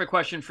 perfect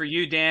question for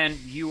you, Dan.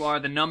 You are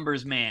the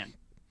numbers man.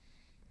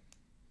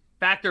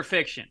 Fact or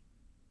fiction?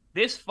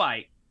 This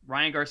fight,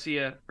 Ryan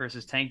Garcia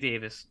versus Tank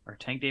Davis, or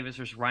Tank Davis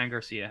versus Ryan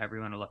Garcia, however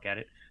you want to look at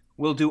it,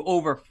 will do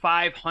over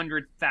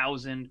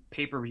 500,000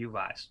 pay-per-view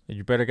buys.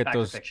 You better get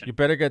those. You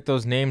better get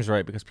those names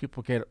right because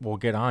people will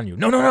get on you.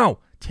 No.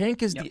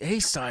 Tank is the A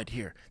side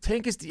here.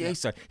 Tank is the A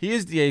side. He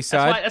is the A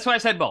side. That's why I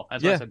said both.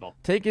 That's why I said both.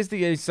 Tank is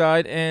the A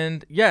side,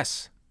 and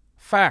yes,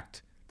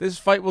 fact. This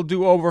fight will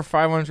do over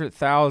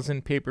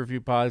 500,000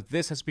 pay-per-view buys.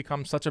 This has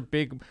become such a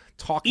big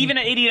talking. Even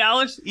at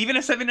 $80, even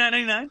at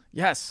 $79.99.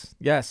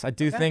 Yes, I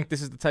do think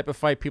this is the type of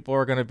fight people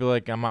are going to be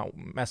like, I'm not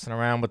messing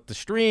around with the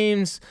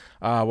streams.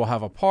 We'll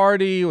have a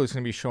party. It's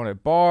going to be shown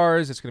at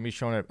bars. It's going to be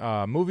shown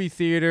at movie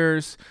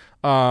theaters.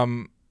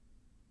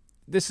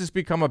 This has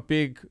become a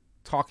big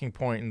talking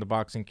point in the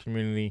boxing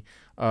community.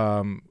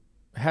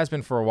 Has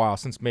been for a while,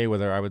 since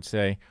Mayweather, I would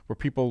say, where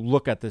people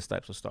look at this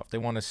types of stuff. They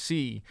want to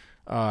see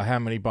how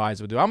many buys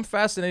it would do. I'm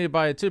fascinated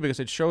by it too because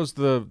it shows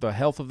the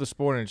health of the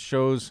sport and it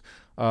shows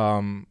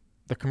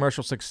the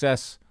commercial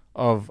success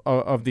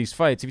of these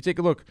fights. If you take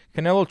a look,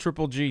 Canelo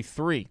Triple G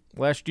 3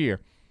 last year,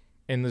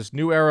 in this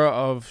new era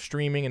of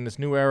streaming and this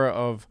new era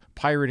of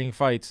pirating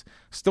fights,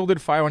 still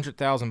did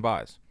 500,000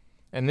 buys.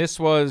 And this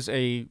was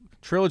a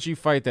trilogy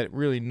fight that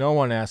really no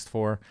one asked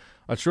for,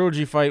 a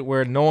trilogy fight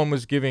where no one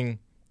was giving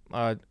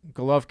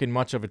Golovkin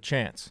much of a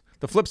chance.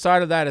 The flip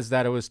side of that is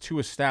that it was two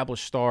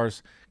established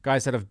stars,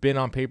 guys that have been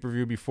on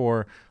pay-per-view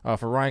before.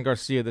 For Ryan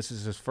Garcia, this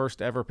is his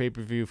first ever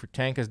pay-per-view. For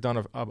Tank has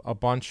done a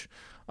bunch,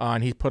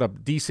 and he's put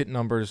up decent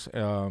numbers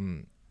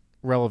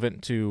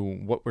relevant to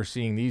what we're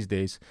seeing these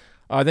days.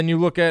 Then you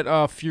look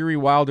at Fury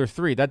Wilder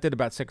 3. That did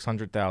about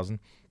 600,000,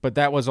 but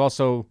that was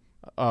also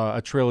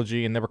a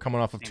trilogy, and they were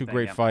coming off of two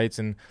great fights,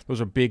 and those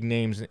are big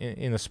names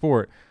in the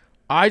sport.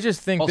 I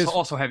just think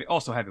also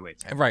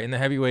heavyweights. Right, in the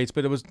heavyweights,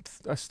 but it was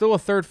still a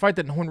third fight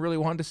that no one really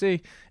wanted to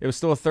see. It was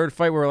still a third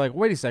fight where we're like,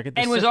 wait a second.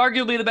 And was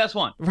arguably the best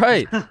one.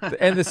 Right.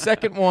 And the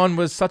second one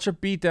was such a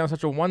beatdown,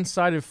 such a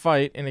one-sided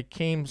fight, and it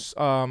came,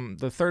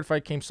 the third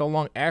fight came so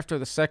long after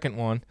the second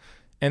one,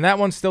 and that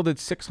one still did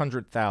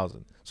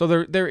 600,000. So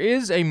there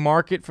is a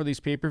market for these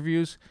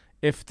pay-per-views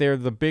if they're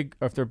big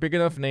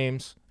enough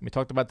names. We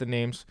talked about the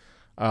names,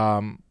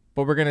 but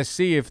we're going to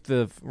see if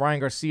the Ryan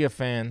Garcia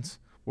fans,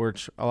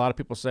 which a lot of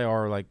people say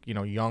are like,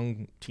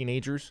 young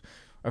teenagers,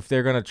 if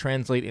they're going to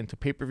translate into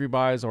pay-per-view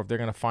buys or if they're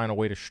going to find a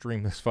way to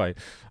stream this fight.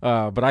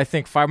 But I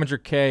think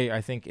 500K, I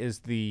think,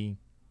 is the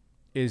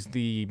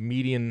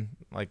median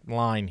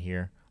line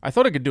here. I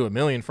thought it could do $1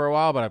 million for a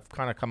while, but I've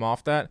kind of come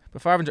off that.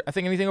 But 500, I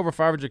think anything over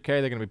 500K,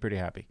 they're going to be pretty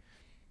happy.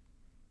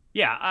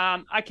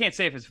 Yeah, I can't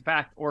say if it's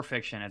fact or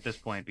fiction at this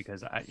point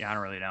because I don't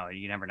really know.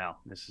 You never know.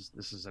 This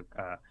is a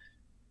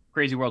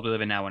crazy world we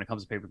live in now when it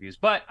comes to pay-per-views.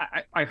 But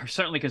I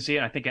certainly can see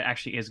it. I think it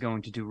actually is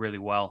going to do really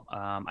well.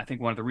 I think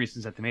one of the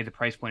reasons that they made the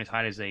price point as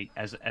high as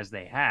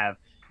they have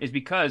is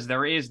because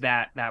there is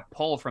that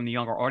pull from the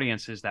younger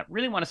audiences that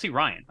really want to see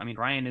Ryan. I mean,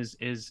 Ryan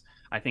is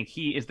I think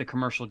he is the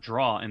commercial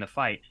draw in the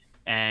fight.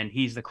 And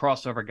he's the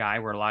crossover guy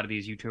where a lot of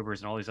these YouTubers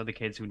and all these other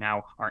kids who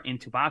now are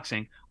into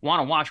boxing want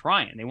to watch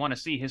Ryan. They want to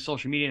see his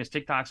social media, his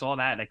TikToks, all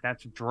that.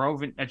 That's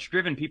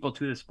driven people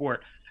to the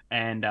sport.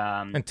 And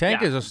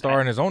Tank is a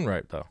star in his own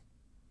right, though.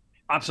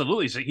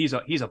 Absolutely. So he's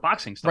a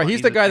boxing star. Right,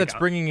 he's the guy that's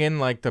bringing in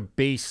the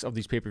base of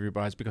these pay-per-view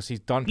buys because he's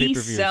done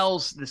pay-per-views. He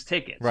sells this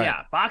tickets. Right.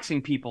 Yeah, boxing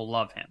people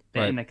love him.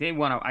 They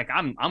want to.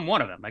 I'm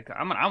one of them.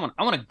 I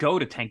want to go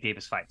to Tank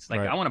Davis fights.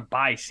 I want to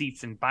buy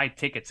seats and buy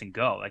tickets and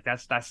go.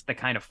 That's the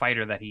kind of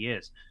fighter that he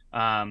is.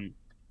 And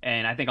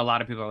I think a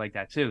lot of people are like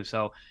that too.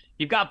 So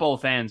you've got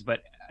both ends,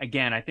 but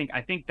again, I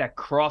think that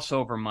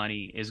crossover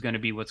money is going to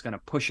be what's going to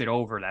push it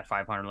over that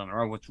 500 limit,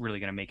 or what's really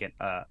going to make it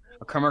a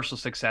commercial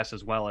success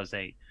as well as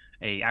a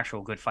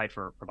actual good fight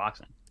for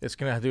boxing. It's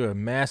going to do a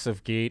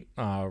massive gate.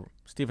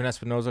 Steven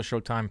Espinoza,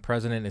 Showtime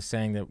president, is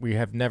saying that we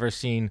have never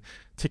seen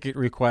ticket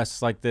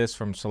requests like this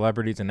from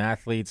celebrities and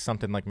athletes,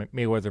 something like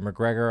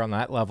Mayweather-McGregor on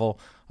that level,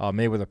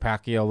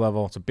 Mayweather-Pacquiao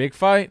level. It's a big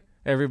fight.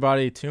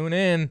 Everybody tune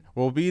in.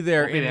 We'll be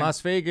there in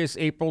Las Vegas,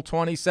 April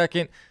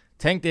 22nd.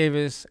 Tank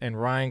Davis and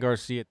Ryan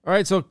Garcia. All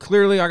right, so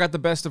clearly I got the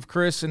best of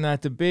Chris in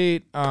that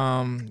debate.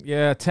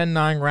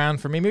 10-9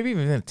 round for me, maybe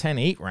even a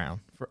 10-8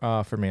 round.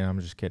 For me, I'm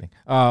just kidding.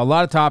 A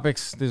lot of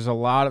topics. There's a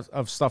lot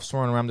of stuff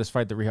swirling around this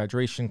fight. The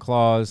rehydration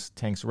clause,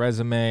 Tank's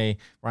resume,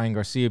 Ryan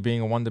Garcia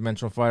being a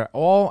one-dimensional fighter,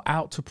 all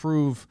out to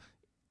prove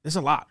there's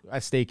a lot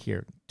at stake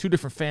here. Two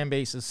different fan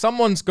bases.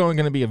 Someone's going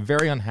to be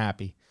very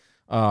unhappy.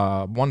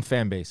 One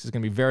fan base is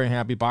going to be very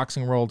unhappy.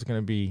 Boxing world is going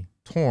to be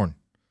torn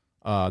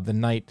the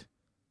night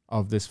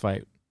of this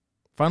fight.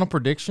 Final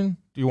prediction?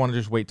 Do you want to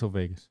just wait till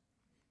Vegas?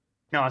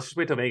 No, let's just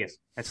wait till Vegas.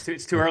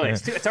 It's too early.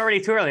 It's already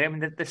too early. I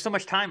mean, there's so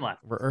much time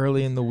left. We're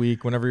early in the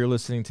week. Whenever you're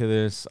listening to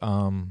this,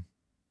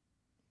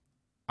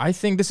 I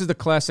think this is the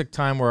classic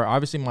time where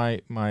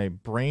obviously my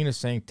brain is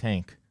saying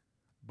Tank,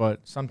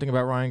 but something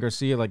about Ryan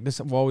Garcia, this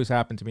will always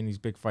happen to me in these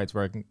big fights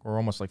where we're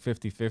almost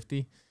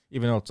 50-50,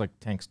 even though it's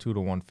Tank's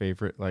 2-1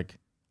 favorite.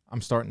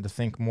 I'm starting to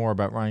think more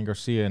about Ryan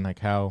Garcia and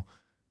how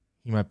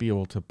he might be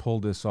able to pull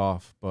this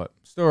off, but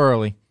still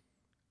early.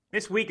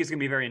 This week is going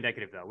to be very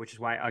indicative, though, which is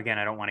why, again,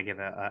 I don't want to give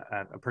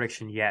a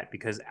prediction yet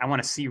because I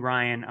want to see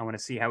Ryan. I want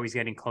to see how he's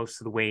getting close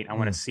to the weight. I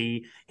want to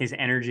see his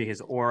energy,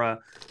 his aura.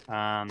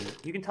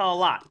 You can tell a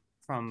lot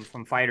from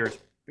fighters,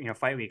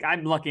 fight week.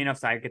 I'm lucky enough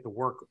that I get to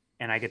work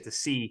and I get to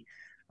see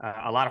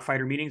a lot of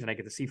fighter meetings, and I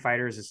get to see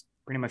fighters as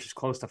pretty much as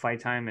close to fight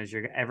time as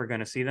you're ever going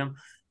to see them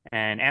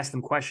and ask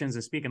them questions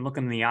and speak and look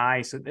them in the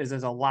eye. So there's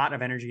a lot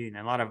of energy and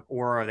a lot of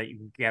aura that you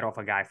can get off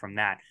a guy from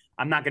that.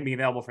 I'm not going to be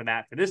available for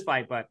this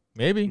fight, but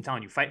maybe. I'm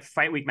telling you,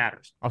 fight week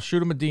matters. I'll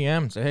shoot him a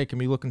DM. Say, hey, can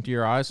we look into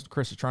your eyes?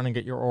 Chris is trying to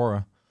get your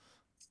aura.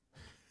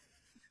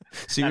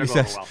 See what he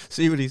says. Well.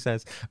 See what he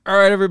says. All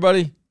right,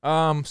 everybody.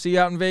 See you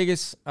out in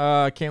Vegas.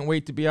 Can't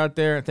wait to be out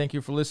there. Thank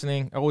you for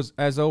listening.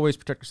 As always,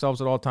 protect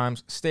yourselves at all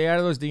times. Stay out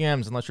of those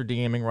DMs unless you're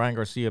DMing Ryan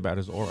Garcia about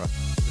his aura.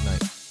 Good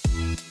night.